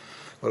ہیں،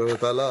 اور اللہ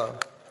تعالیٰ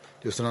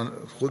جس طرح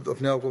خود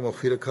اپنے آپ کو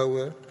مخفی رکھا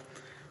ہوا ہے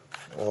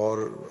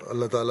اور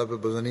اللہ تعالیٰ پہ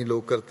بدزنی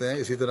لوگ کرتے ہیں،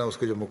 اسی طرح اس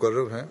کے جو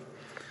مقرب ہیں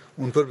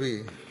ان پر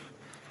بھی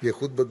یہ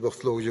خود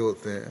بدبخت لوگ جو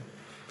ہوتے ہیں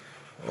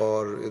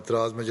اور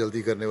اعتراض میں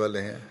جلدی کرنے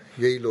والے ہیں،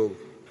 یہی لوگ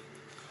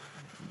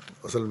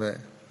اصل میں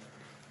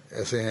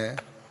ایسے ہیں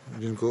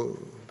جن کو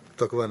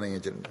تقویٰ نہیں ہے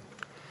جن میں،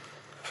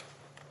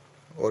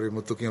 اور یہ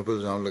متقیوں پر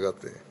الزام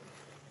لگاتے ہیں۔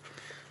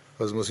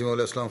 حضرت مسیح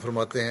علیہ السلام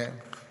فرماتے ہیں،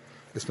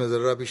 اس میں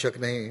ذرہ بھی شک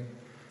نہیں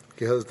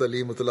کہ حضرت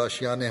علی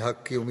متلاشیان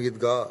حق کی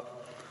امیدگاہ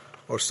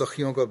اور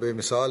سخیوں کا بے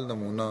مثال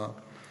نمونہ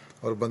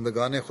اور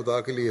بندگان خدا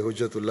کے لیے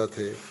حجت اللہ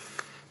تھے،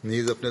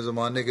 نیز اپنے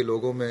زمانے کے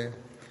لوگوں میں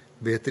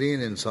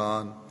بہترین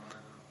انسان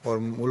اور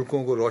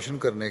ملکوں کو روشن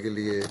کرنے کے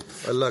لیے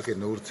اللہ کے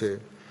نور تھے۔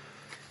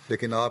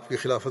 لیکن آپ کی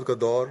خلافت کا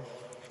دور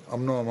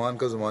امن و امان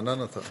کا زمانہ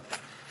نہ تھا،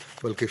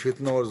 بلکہ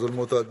فتنوں اور ظلم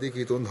و تعدی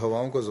کی تند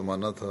ہواؤں کا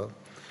زمانہ تھا۔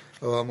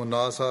 عوام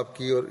الناس آپ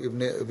کی اور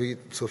ابن ابی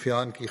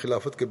سفیان کی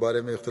خلافت کے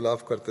بارے میں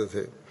اختلاف کرتے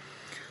تھے،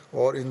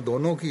 اور ان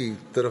دونوں کی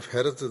طرف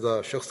حیرت زدہ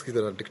شخص کی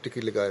طرح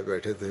ٹکٹکی لگائے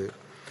بیٹھے تھے،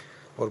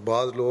 اور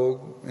بعض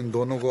لوگ ان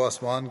دونوں کو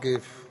آسمان کے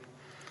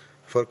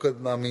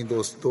فرقد نامی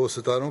دو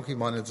ستاروں کی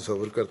مانند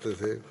تصور کرتے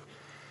تھے،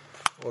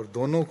 اور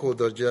دونوں کو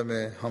درجہ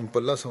میں ہم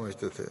پلہ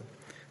سمجھتے تھے۔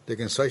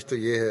 لیکن سچ تو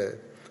یہ ہے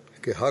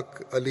کہ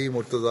حق علی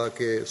مرتضیٰ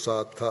کے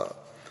ساتھ تھا،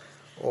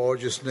 اور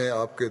جس نے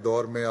آپ کے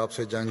دور میں آپ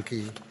سے جنگ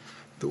کی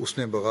تو اس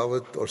نے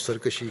بغاوت اور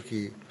سرکشی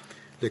کی،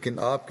 لیکن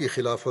آپ کی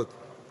خلافت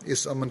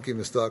اس امن کی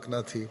مصداق نہ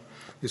تھی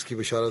جس کی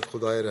بشارت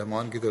خدائے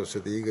رحمان کی طرف سے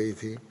دی گئی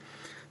تھی،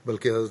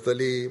 بلکہ حضرت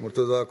علی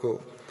مرتضیٰ کو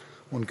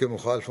ان کے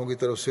مخالفوں کی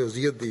طرف سے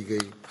اذیت دی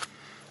گئی،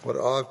 اور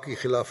آپ کی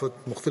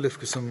خلافت مختلف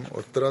قسم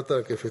اور طرح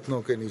طرح کے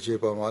فتنوں کے نیچے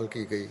پامال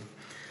کی گئی۔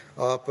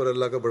 آپ پر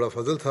اللہ کا بڑا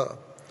فضل تھا،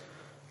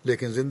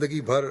 لیکن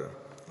زندگی بھر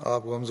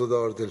آپ غمزدہ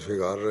اور دل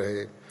فگار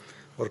رہے،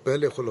 اور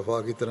پہلے خلفاء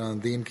کی طرح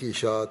دین کی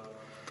اشاعت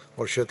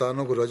اور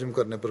شیطانوں کو رجم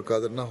کرنے پر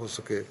قادر نہ ہو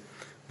سکے،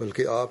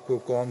 بلکہ آپ کو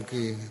قوم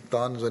کی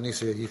تان زنی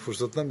سے ہی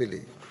فرصت نہ ملی،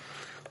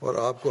 اور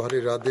آپ کو ہر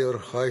ارادے اور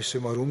خواہش سے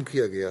محروم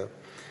کیا گیا،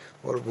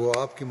 اور وہ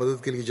آپ کی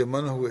مدد کے لیے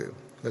جمع نہ ہوئے،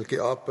 بلکہ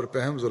آپ پر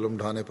پہم ظلم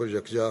ڈھانے پر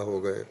یکجا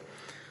ہو گئے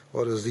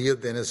اور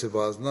اذیت دینے سے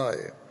باز نہ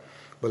آئے،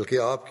 بلکہ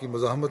آپ کی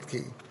مزاحمت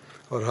کی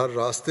اور ہر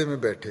راستے میں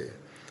بیٹھے،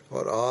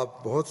 اور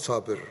آپ بہت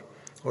صابر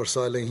اور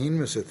صالحین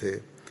میں سے تھے،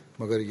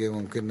 مگر یہ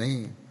ممکن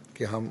نہیں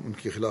کہ ہم ان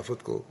کی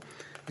خلافت کو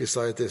اس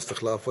آیت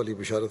استخلاف والی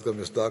بشارت کا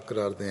مصداق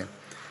قرار دیں،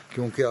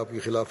 کیونکہ آپ کی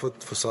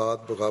خلافت فساد،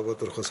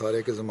 بغاوت اور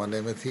خسارے کے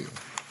زمانے میں تھی۔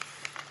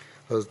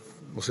 حضرت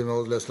مسیح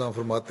موعود علیہ السلام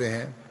فرماتے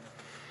ہیں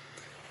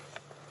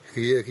کہ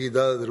یہ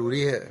عقیدہ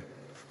ضروری ہے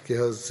کہ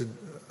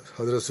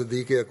حضرت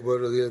صدیق اکبر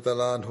رضی اللہ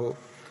تعالیٰ عنہ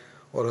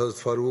اور حضرت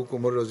فاروق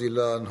عمر رضی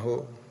اللہ عنہ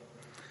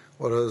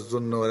اور حضرت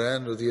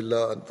ذوالنورین رضی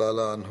اللہ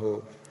تعالیٰ عنہ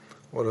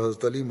اور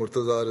حضرت علی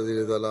مرتضیٰ رضی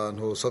اللہ تعالیٰ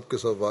عنہ سب کے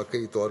سب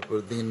واقعی طور پر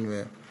دین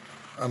میں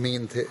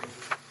امین تھے۔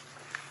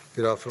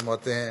 پھر آپ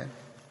فرماتے ہیں،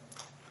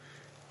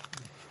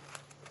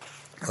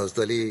 حضرت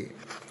علی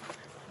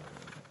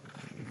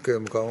کے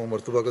مقام و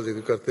مرتبہ کا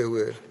ذکر کرتے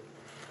ہوئے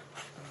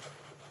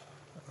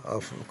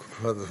آپ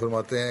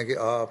فرماتے ہیں کہ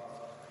آپ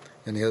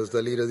یعنی حضرت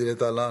علی رضی اللہ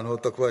تعالیٰ عنہ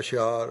تقوی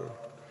شعار،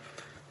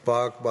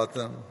 پاک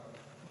باطن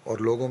اور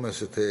لوگوں میں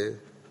سے تھے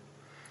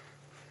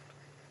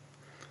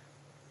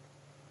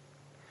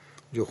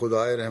جو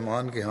خدائے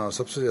رحمان کے ہاں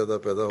سب سے زیادہ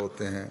پیدا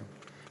ہوتے ہیں،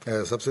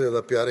 سب سے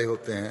زیادہ پیارے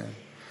ہوتے ہیں،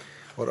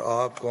 اور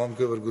آپ قوم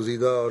کے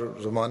برگزیدہ اور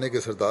زمانے کے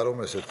سرداروں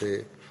میں سے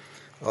تھے۔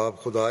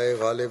 آپ خدائے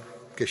غالب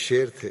کے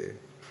شیر تھے،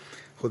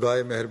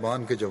 خدائے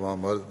مہربان کے جواں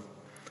مرد،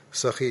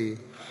 سخی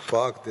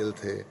پاک دل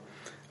تھے۔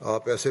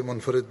 آپ ایسے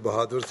منفرد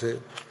بہادر تھے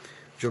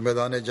جو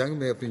میدان جنگ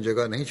میں اپنی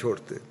جگہ نہیں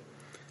چھوڑتے،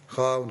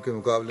 خواہ ان کے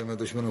مقابلے میں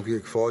دشمنوں کی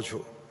ایک فوج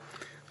ہو۔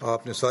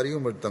 آپ نے ساری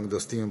عمر تنگ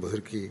دستی میں بسر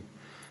کی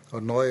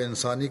اور نوع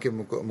انسانی کے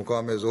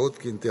مقام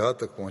زہد کی انتہا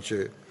تک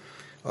پہنچے۔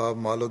 آپ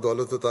مال و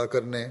دولت عطا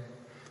کرنے،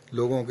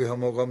 لوگوں کے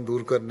ہم و غم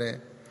دور کرنے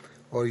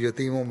اور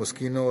یتیموں،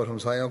 مسکینوں اور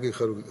ہمسایوں کی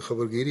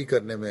خبرگیری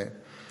کرنے میں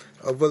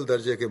اول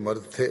درجے کے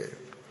مرد تھے۔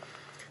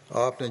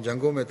 آپ نے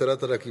جنگوں میں طرح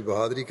طرح کی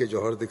بہادری کے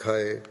جوہر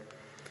دکھائے۔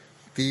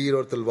 تیر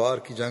اور تلوار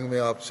کی جنگ میں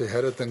آپ سے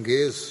حیرت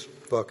انگیز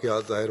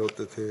واقعات ظاہر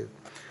ہوتے تھے۔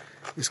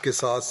 اس کے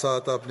ساتھ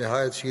ساتھ آپ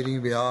نہایت شیریں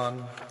بیان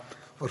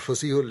اور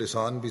فصیح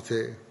اللسان بھی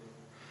تھے۔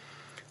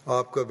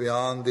 آپ کا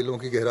بیان دلوں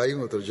کی گہرائی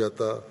میں اتر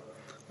جاتا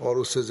اور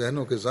اس سے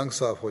ذہنوں کے زنگ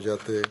صاف ہو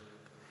جاتے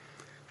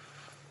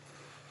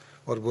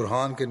اور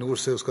برہان کے نور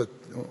سے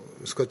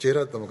اس کا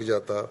چہرہ دمک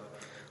جاتا۔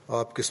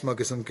 آپ قسم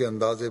قسم کے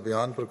انداز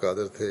بیان پر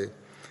قادر تھے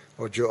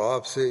اور جو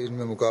آپ سے ان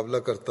میں مقابلہ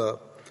کرتا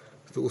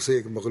تو اسے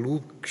ایک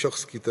مغلوب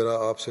شخص کی طرح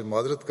آپ سے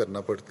معذرت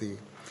کرنا پڑتی۔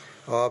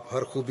 آپ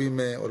ہر خوبی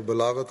میں اور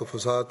بلاغت و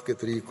فصاحت کے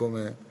طریقوں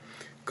میں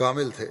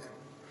کامل تھے،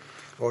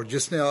 اور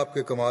جس نے آپ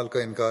کے کمال کا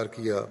انکار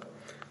کیا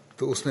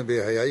تو اس نے بے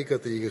حیائی کا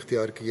طریق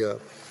اختیار کیا،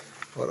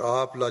 اور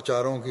آپ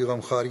لاچاروں کی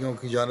غمخاریوں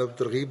کی جانب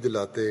ترغیب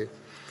دلاتے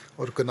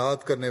اور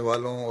قناعت کرنے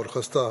والوں اور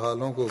خستہ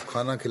حالوں کو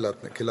کھانا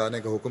کھلانے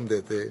کا حکم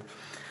دیتے۔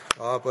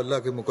 آپ اللہ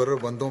کے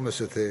مقرب بندوں میں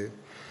سے تھے،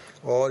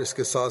 اور اس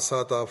کے ساتھ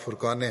ساتھ آپ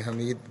فرقان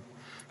حمید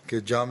کے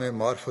جامع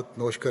معرفت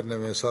نوش کرنے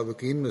میں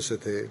سابقین میں سے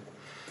تھے،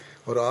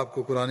 اور آپ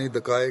کو قرآنی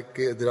دقائق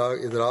کے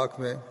ادراک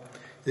میں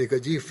ایک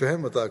عجیب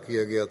فہم عطا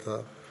کیا گیا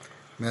تھا۔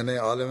 میں نے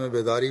عالم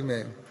بیداری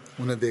میں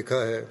انہیں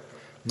دیکھا ہے،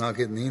 نہ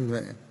کہ نیند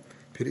میں۔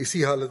 پھر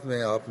اسی حالت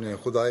میں آپ نے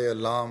خدائے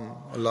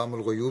علام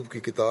الغیوب کی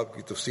کتاب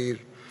کی تفسیر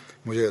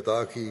مجھے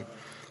عطا کی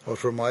اور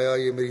فرمایا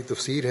یہ میری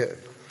تفسیر ہے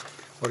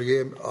اور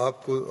یہ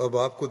اب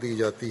آپ کو دی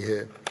جاتی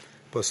ہے،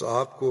 بس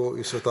آپ کو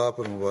اس عطا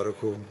پر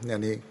مبارک ہو۔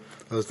 یعنی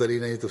حضرت علی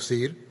نے یہ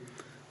تفسیر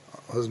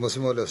حضرت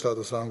مسیح علیہ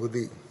السلام کو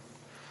دی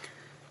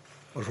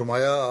اور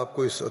فرمایا آپ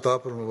کو اس عطا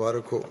پر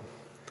مبارک ہو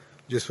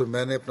جس پر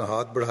میں نے اپنا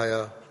ہاتھ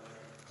بڑھایا۔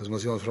 حضرت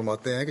مسیح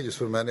فرماتے ہیں کہ جس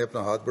پر میں نے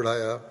اپنا ہاتھ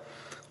بڑھایا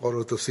اور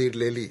وہ تفسیر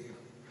لے لی،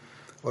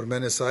 اور میں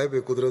نے صاحب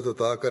قدرت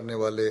عطا کرنے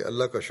والے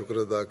اللہ کا شکر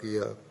ادا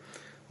کیا،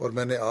 اور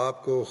میں نے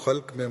آپ کو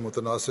خلق میں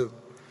متناسب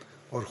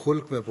اور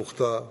خلق میں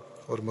پختہ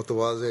اور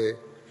متواضع،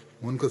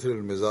 منکسر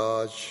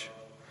المزاج،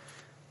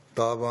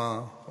 تاباں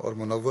اور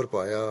منور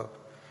پایا،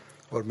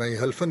 اور میں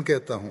یہ حلفاً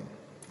کہتا ہوں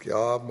کہ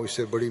آپ مجھ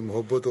سے بڑی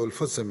محبت و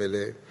الفت سے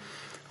ملے،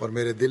 اور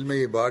میرے دل میں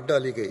یہ بات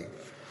ڈالی گئی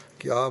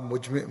کہ آپ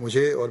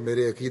مجھے اور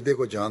میرے عقیدے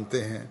کو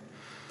جانتے ہیں،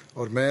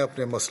 اور میں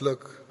اپنے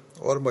مسلک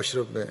اور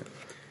مشرب میں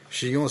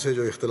شیعوں سے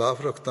جو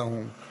اختلاف رکھتا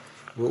ہوں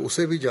وہ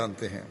اسے بھی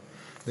جانتے ہیں،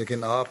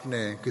 لیکن آپ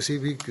نے کسی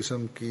بھی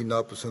قسم کی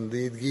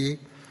ناپسندیدگی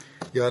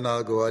یا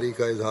ناگواری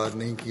کا اظہار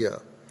نہیں کیا،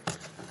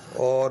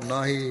 اور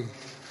نہ ہی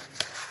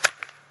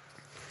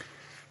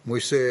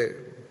مجھ سے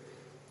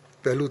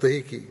پہلو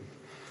تہی کی،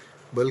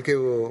 بلکہ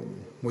وہ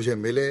مجھے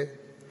ملے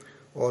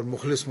اور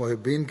مخلص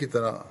محبین کی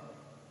طرح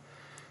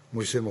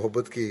مجھ سے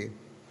محبت کی،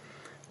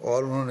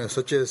 اور انہوں نے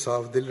سچے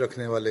صاف دل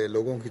رکھنے والے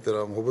لوگوں کی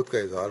طرح محبت کا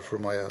اظہار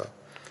فرمایا،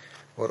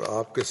 اور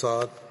آپ کے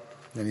ساتھ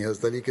یعنی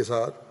حضرت علی کے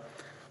ساتھ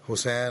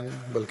حسین،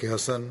 بلکہ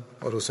حسن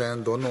اور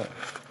حسین دونوں،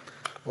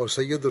 اور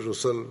سید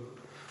الرسل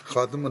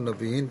خاتم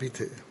النبیین بھی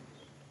تھے،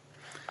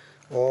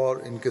 اور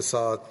ان کے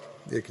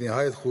ساتھ ایک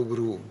نہایت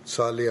خوبرو،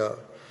 صالحہ،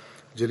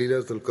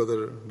 جلیلۃ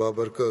القدر،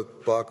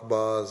 بابرکت، پاک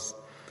باز،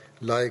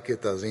 لائق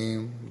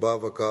تعظیم،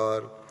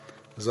 باوقار،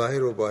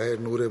 ظاہر و باہر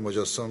نور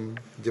مجسم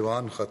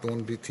جوان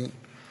خاتون بھی تھیں،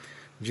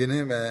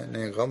 جنہیں میں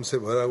نے غم سے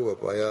بھرا ہوا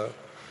پایا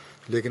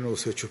لیکن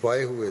اسے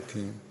چھپائے ہوئے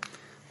تھیں،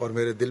 اور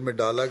میرے دل میں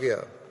ڈالا گیا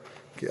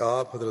کہ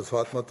آپ حضرت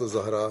فاطمہ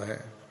الزہرا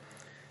ہیں۔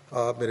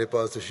 آپ میرے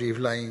پاس تشریف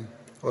لائیں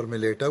اور میں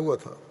لیٹا ہوا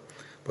تھا،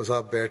 بس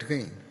آپ بیٹھ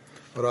گئیں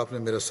اور آپ نے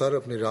میرا سر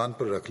اپنی ران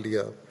پر رکھ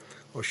لیا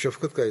اور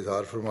شفقت کا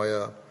اظہار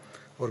فرمایا،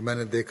 اور میں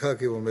نے دیکھا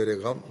کہ وہ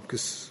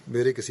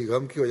میرے کسی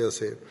غم کی وجہ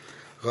سے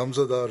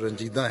غمزدہ اور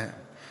رنجیدہ ہیں،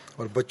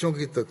 اور بچوں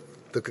کی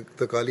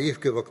تکالیف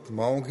کے وقت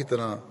ماؤں کی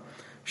طرح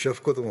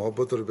شفقت و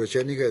محبت اور بے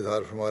چینی کا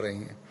اظہار فرما رہی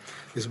ہیں۔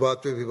 اس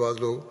بات پہ بھی بعض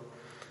لوگ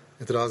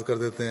اعتراض کر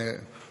دیتے ہیں،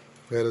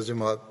 غیر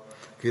جماعت،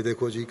 کہ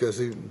دیکھو جی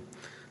کیسی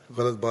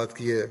غلط بات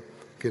کی ہے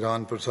کہ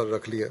ران پر سر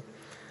رکھ لیا،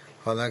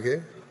 حالانکہ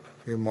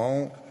یہ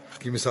ماؤں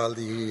کی مثال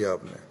دی گئی ہے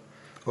آپ نے،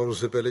 اور اس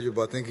سے پہلے جو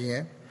باتیں کی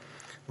ہیں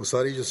وہ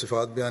ساری جو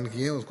صفات بیان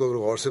کی ہیں اس کو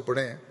غور سے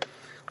پڑھیں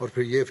اور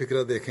پھر یہ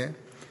فکرہ دیکھیں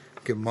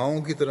کہ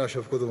ماؤں کی طرح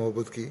شفقت و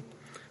محبت کی،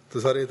 تو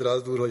سارے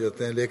اعتراض دور ہو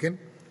جاتے ہیں۔ لیکن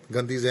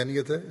گندی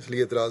ذہنیت ہے، اس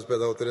لیے اعتراض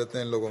پیدا ہوتے رہتے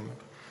ہیں ان لوگوں میں۔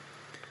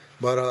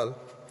 بہرحال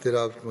پھر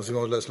آپ مسیح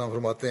علیہ السلام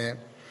فرماتے ہیں،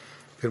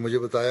 پھر مجھے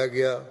بتایا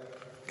گیا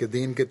کہ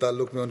دین کے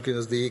تعلق میں ان کے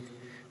نزدیک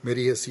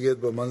میری حیثیت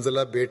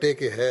بمنزلہ بیٹے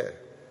کے ہے،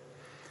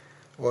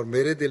 اور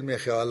میرے دل میں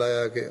خیال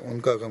آیا کہ ان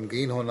کا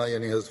غمگین ہونا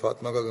یعنی حضرت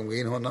فاطمہ کا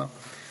غمگین ہونا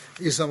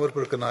اس امر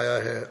پر کنایا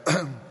ہے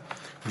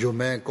جو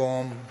میں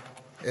قوم،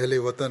 اہل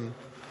وطن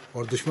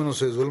اور دشمنوں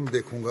سے ظلم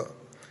دیکھوں گا۔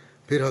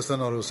 پھر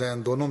حسن اور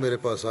حسین دونوں میرے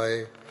پاس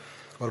آئے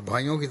اور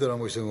بھائیوں کی طرح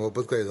مجھ سے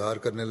محبت کا اظہار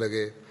کرنے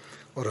لگے،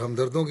 اور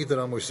ہمدردوں کی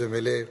طرح مجھ سے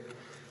ملے،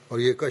 اور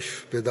یہ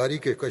کشف بیداری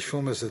کے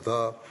کشفوں میں سے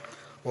تھا،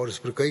 اور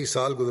اس پر کئی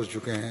سال گزر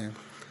چکے ہیں،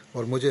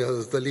 اور مجھے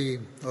حضرت علی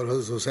اور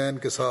حضرت حسین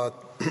کے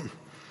ساتھ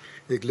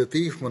ایک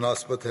لطیف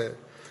مناسبت ہے،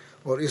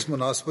 اور اس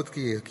مناسبت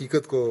کی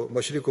حقیقت کو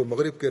مشرق و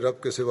مغرب کے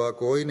رب کے سوا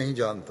کوئی نہیں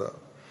جانتا،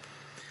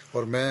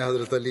 اور میں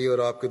حضرت علی اور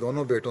آپ کے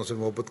دونوں بیٹوں سے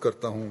محبت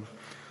کرتا ہوں،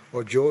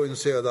 اور جو ان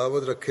سے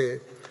عداوت رکھے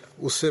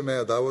اس سے میں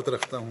عداوت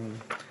رکھتا ہوں،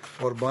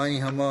 اور بائیں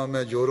ہمہ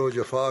میں جور و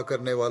جفا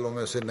کرنے والوں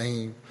میں سے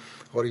نہیں،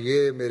 اور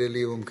یہ میرے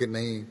لیے ممکن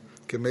نہیں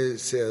کہ میں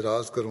اس سے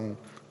اعراض کروں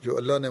جو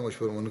اللہ نے مجھ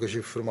پر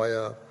منکشف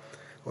فرمایا،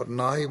 اور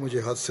نہ ہی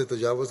مجھے حد سے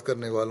تجاوز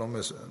کرنے والوں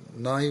میں سے،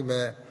 نہ ہی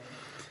میں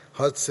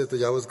حد سے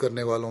تجاوز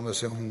کرنے والوں میں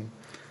سے ہوں۔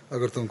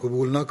 اگر تم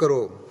قبول نہ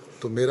کرو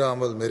تو میرا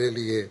عمل میرے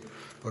لیے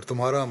اور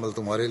تمہارا عمل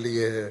تمہارے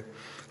لیے ہے،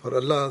 اور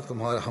اللہ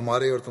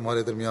ہمارے اور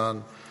تمہارے درمیان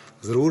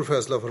ضرور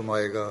فیصلہ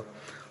فرمائے گا،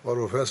 اور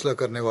وہ فیصلہ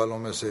کرنے والوں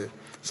میں سے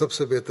سب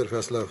سے بہتر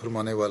فیصلہ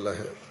فرمانے والا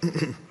ہے۔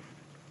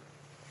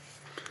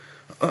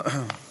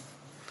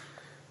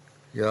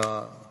 یہاں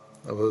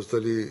اب حضرت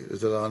علی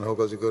رضی اللہ عنہ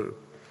کا ذکر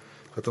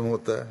ختم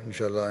ہوتا ہے،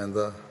 انشاءاللہ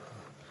آئندہ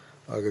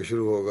آگے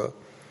شروع ہوگا۔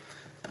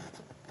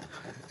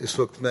 اس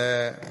وقت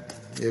میں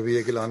یہ بھی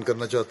ایک اعلان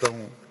کرنا چاہتا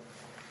ہوں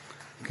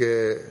کہ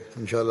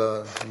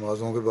انشاءاللہ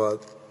نمازوں کے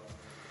بعد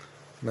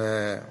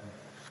میں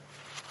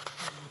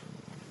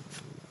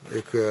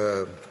ایک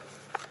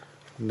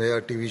نیا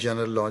ٹی وی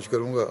چینل لانچ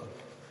کروں گا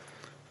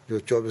جو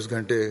 24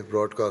 گھنٹے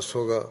براڈ کاسٹ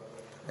ہوگا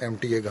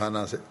MTA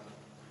گھانا سے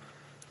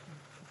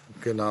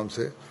کے نام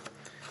سے۔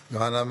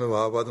 گھانا میں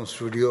وہاب آدم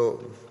اسٹوڈیو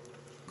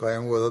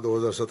قائم ہوا تھا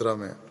 2017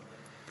 میں،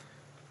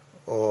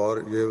 اور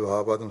یہ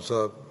وہاب آدم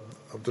صاحب،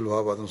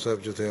 عبدالوہاب آدم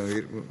صاحب جو تھے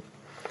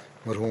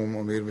مرحوم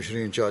امیر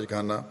مشرین انچارج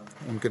گھانا،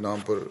 ان کے نام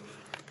پر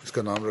اس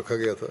کا نام رکھا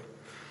گیا تھا۔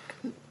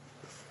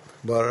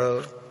 بہرحال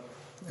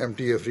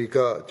MTA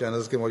افریقہ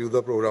چینلز کے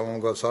موجودہ پروگراموں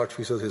کا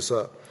 60%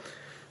 حصہ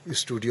اس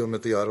اسٹوڈیو میں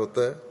تیار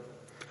ہوتا ہے۔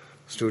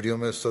 اسٹوڈیو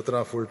میں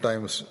 17 فل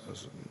ٹائم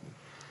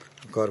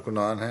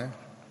کارکنان ہیں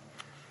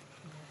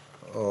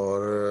اور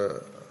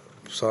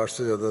 60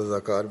 سے زیادہ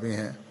اداکار بھی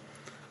ہیں،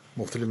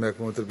 مختلف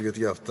محکموں میں تربیت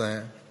یافتہ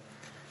ہیں۔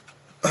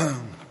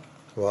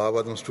 وہاب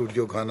آدم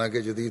اسٹوڈیو گھانا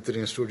کے جدید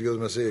ترین اسٹوڈیوز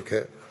میں سے ایک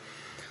ہے،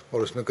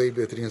 اور اس میں کئی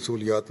بہترین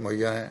سہولیات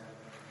مہیا ہیں۔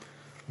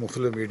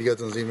 مختلف میڈیا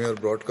تنظیمیں اور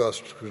براڈ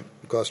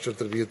کاسٹر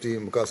تربیتی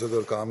مقاصد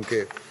اور کام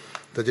کے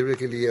تجربے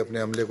کے لیے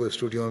اپنے عملے کو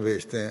اسٹوڈیو میں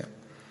بھیجتے ہیں۔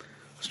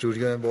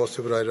 اسٹوڈیو میں بہت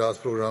سے براہ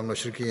راست پروگرام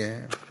نشر کیے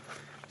ہیں،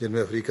 جن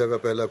میں افریقہ کا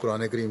پہلا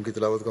قرآن کریم کی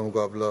تلاوت کا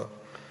مقابلہ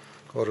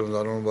اور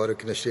رمضان المبارک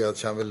کی نشریات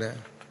شامل ہیں۔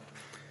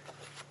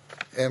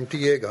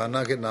 MTA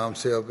گھانا کے نام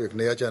سے اب ایک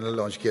نیا چینل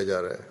لانچ کیا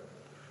جا رہا ہے۔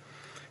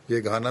 یہ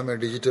گھانا میں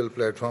ڈیجیٹل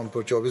پلیٹ فارم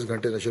پر 24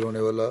 گھنٹے نشر ہونے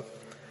والا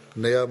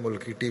نیا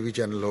ملکی ٹی وی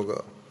چینل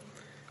ہوگا۔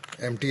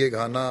 MTA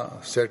گھانا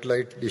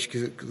سیٹلائٹ ڈش کی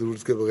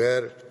ضرورت کے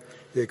بغیر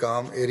ایک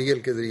عام ایریل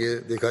کے ذریعے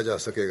دیکھا جا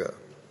سکے گا۔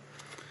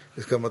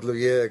 اس کا مطلب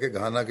یہ ہے کہ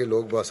گھانا کے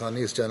لوگ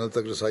بآسانی اس چینل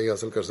تک رسائی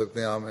حاصل کر سکتے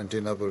ہیں، عام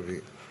اینٹینا پر بھی۔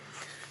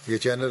 یہ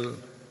چینل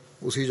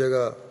اسی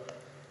جگہ،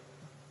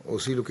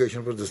 اسی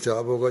لوکیشن پر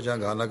دستیاب ہوگا جہاں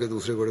گھانا کے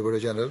دوسرے بڑے بڑے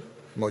چینل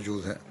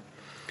موجود ہیں،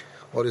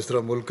 اور اس طرح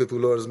ملک کے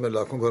طول و عرض میں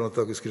لاکھوں گھروں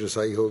تک اس کی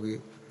رسائی ہوگی،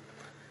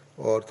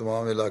 اور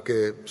تمام علاقے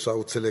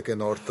ساؤتھ سے لے کے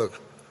نارتھ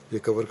تک یہ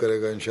کور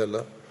کرے گا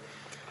انشاءاللہ۔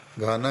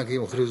 گھانا کی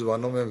مختلف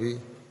زبانوں میں بھی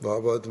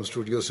وہاب آدم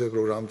اسٹوڈیو سے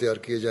پروگرام تیار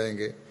کیے جائیں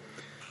گے،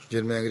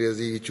 جن میں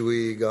انگریزی،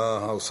 چوئی، گاں،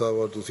 ہاؤسا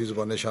اور دوسری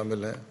زبانیں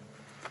شامل ہیں۔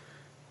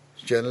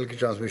 چینل کی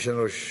ٹرانسمیشن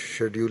اور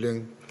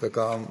شیڈیولنگ کا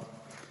کام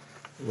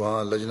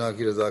وہاں لجنہ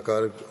کی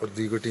رضاکار اور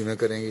دیگر ٹیمیں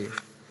کریں گی۔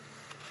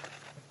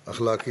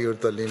 اخلاقی اور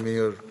تعلیمی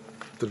اور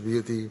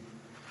تربیتی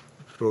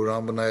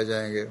پروگرام بنائے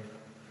جائیں گے،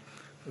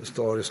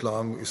 اور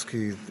اسلام اس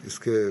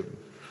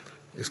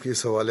کے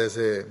حوالے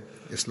سے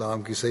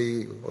اسلام کی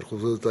صحیح اور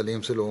خوبصورت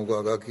تعلیم سے لوگوں کو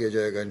آگاہ کیا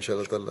جائے گا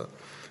انشاءاللہ تعالی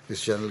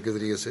اس چینل کے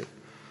ذریعے سے۔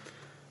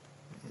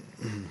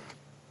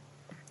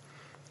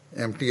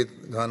 MTA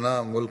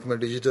گھانا ملک میں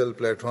ڈیجیٹل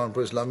پلیٹ فارم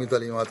پر اسلامی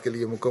تعلیمات کے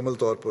لیے مکمل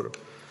طور پر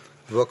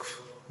وقف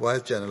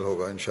واحد چینل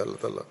ہوگا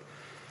انشاءاللہ تعالی۔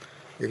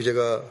 ایک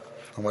جگہ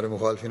ہمارے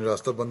مخالفین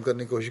راستہ بند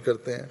کرنے کی کوشش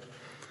کرتے ہیں،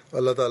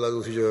 اللہ تعالیٰ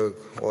دوسری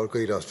جگہ اور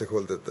کئی راستے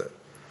کھول دیتا ہے۔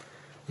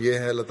 یہ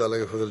ہے اللہ تعالیٰ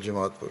کے فضل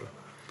جماعت پر۔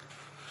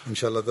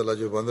 انشاءاللہ تعالیٰ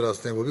جو بند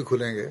راستے ہیں وہ بھی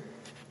کھلیں گے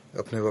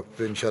اپنے وقت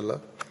پہ انشاءاللہ،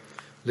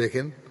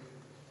 لیکن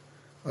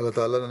اللہ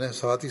تعالیٰ نے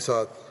ساتھ ہی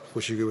ساتھ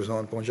خوشی کے بھی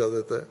سامان پہنچا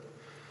دیتا ہے۔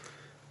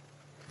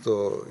 تو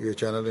یہ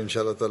چینل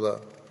انشاءاللہ تعالیٰ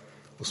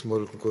اس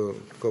ملک کو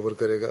کور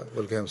کرے گا،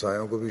 بلکہ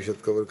ہمسایوں کو بھی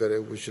شاید کور کرے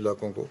کچھ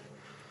علاقوں کو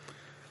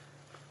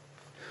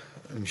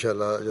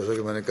انشاءاللہ۔ جیسا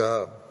کہ میں نے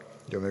کہا،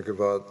 جمعے کے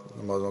بعد،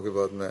 نمازوں کے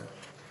بعد میں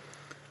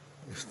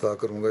افتتاح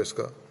کروں گا اس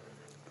کا۔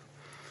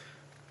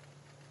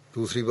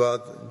 دوسری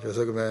بات،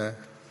 جیسا کہ میں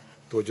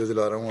توجہ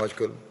دلا رہا ہوں آج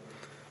کل،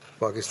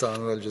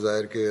 پاکستان اور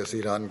الجزائر کے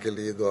اسیران کے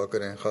لیے دعا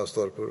کریں، خاص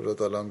طور پر اللہ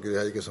تعالیٰ ان کی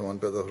رہائی کے سامان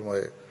پیدا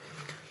فرمائے۔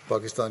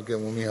 پاکستان کے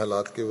عمومی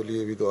حالات کے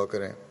لیے بھی دعا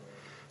کریں،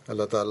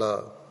 اللہ تعالیٰ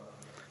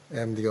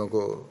احمدیوں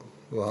کو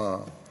وہاں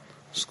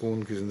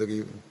سکون کی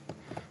زندگی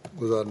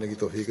گزارنے کی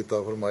توفیق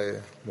عطا فرمائے۔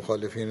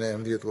 مخالفین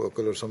احمدیت کو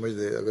عقل اور سمجھ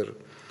دے، اگر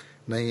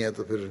نہیں ہے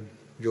تو پھر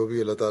جو بھی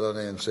اللہ تعالیٰ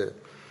نے ان سے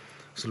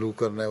سلوک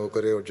کرنا ہے وہ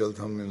کرے اور جلد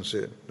ہم ان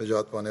سے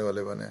نجات پانے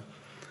والے بنیں.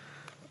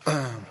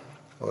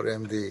 اور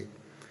احمدی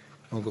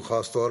ان کو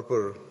خاص طور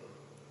پر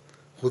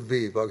خود بھی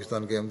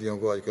پاکستان کے احمدیوں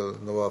کو آج کل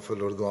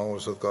نوافل اور دعاؤں اور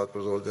صدقات پر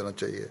زور دینا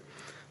چاہیے.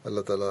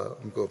 اللہ تعالیٰ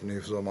ان کو اپنی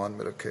حفظ و امان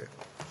میں رکھے.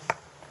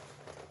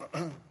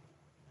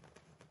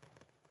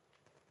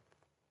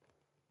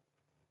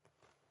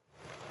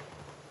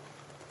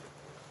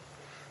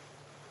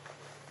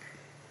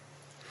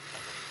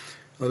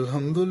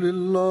 الحمد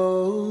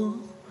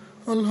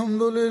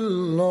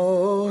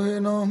للہ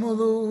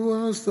نحمده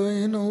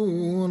ونستعینه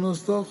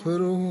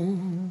ونستغفره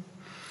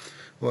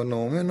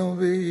ونؤمن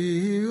به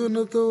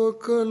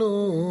ونتوکل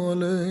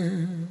علیہ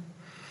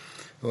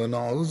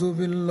ونعوذ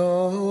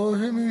باللہ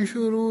من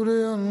شرور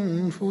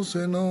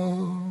انفسنا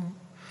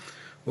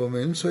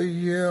ومن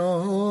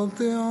سیئات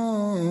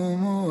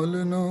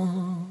اعمالنا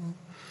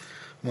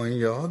من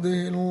يهده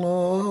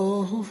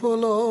الله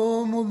فلا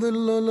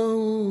مضل له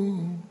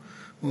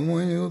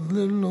ومن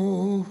يضلل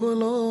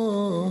فلا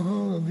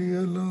هادي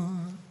له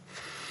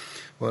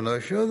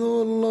ونشهد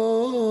أن لا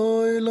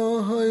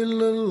إله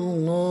إلا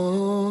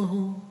الله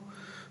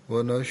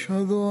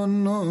ونشهد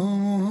أن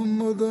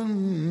محمدا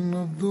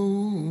عبده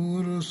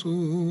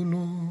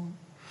ورسوله.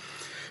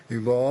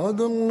 عباد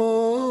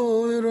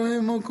الله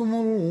رحمكم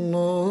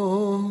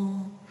الله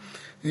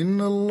إن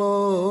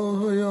الله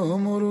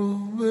يأمر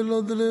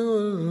بالعدل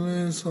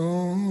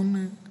والإحسان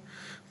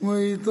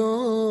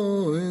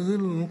وإيتاء ذي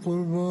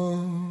القربى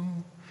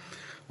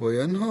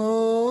وينهى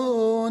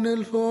عن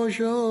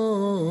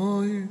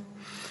الفحشاء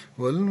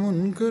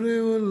والمنكر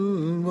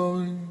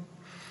والبغي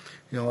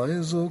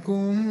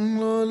يعظكم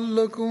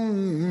لعلكم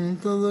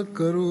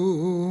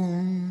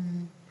تذكرون.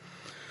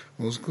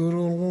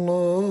 اذكروا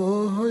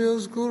الله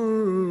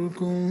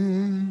يذكركم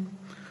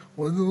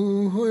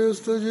وادعوه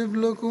يستجب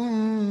لكم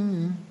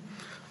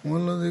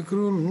ولذكر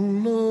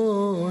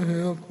الله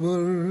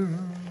أكبر.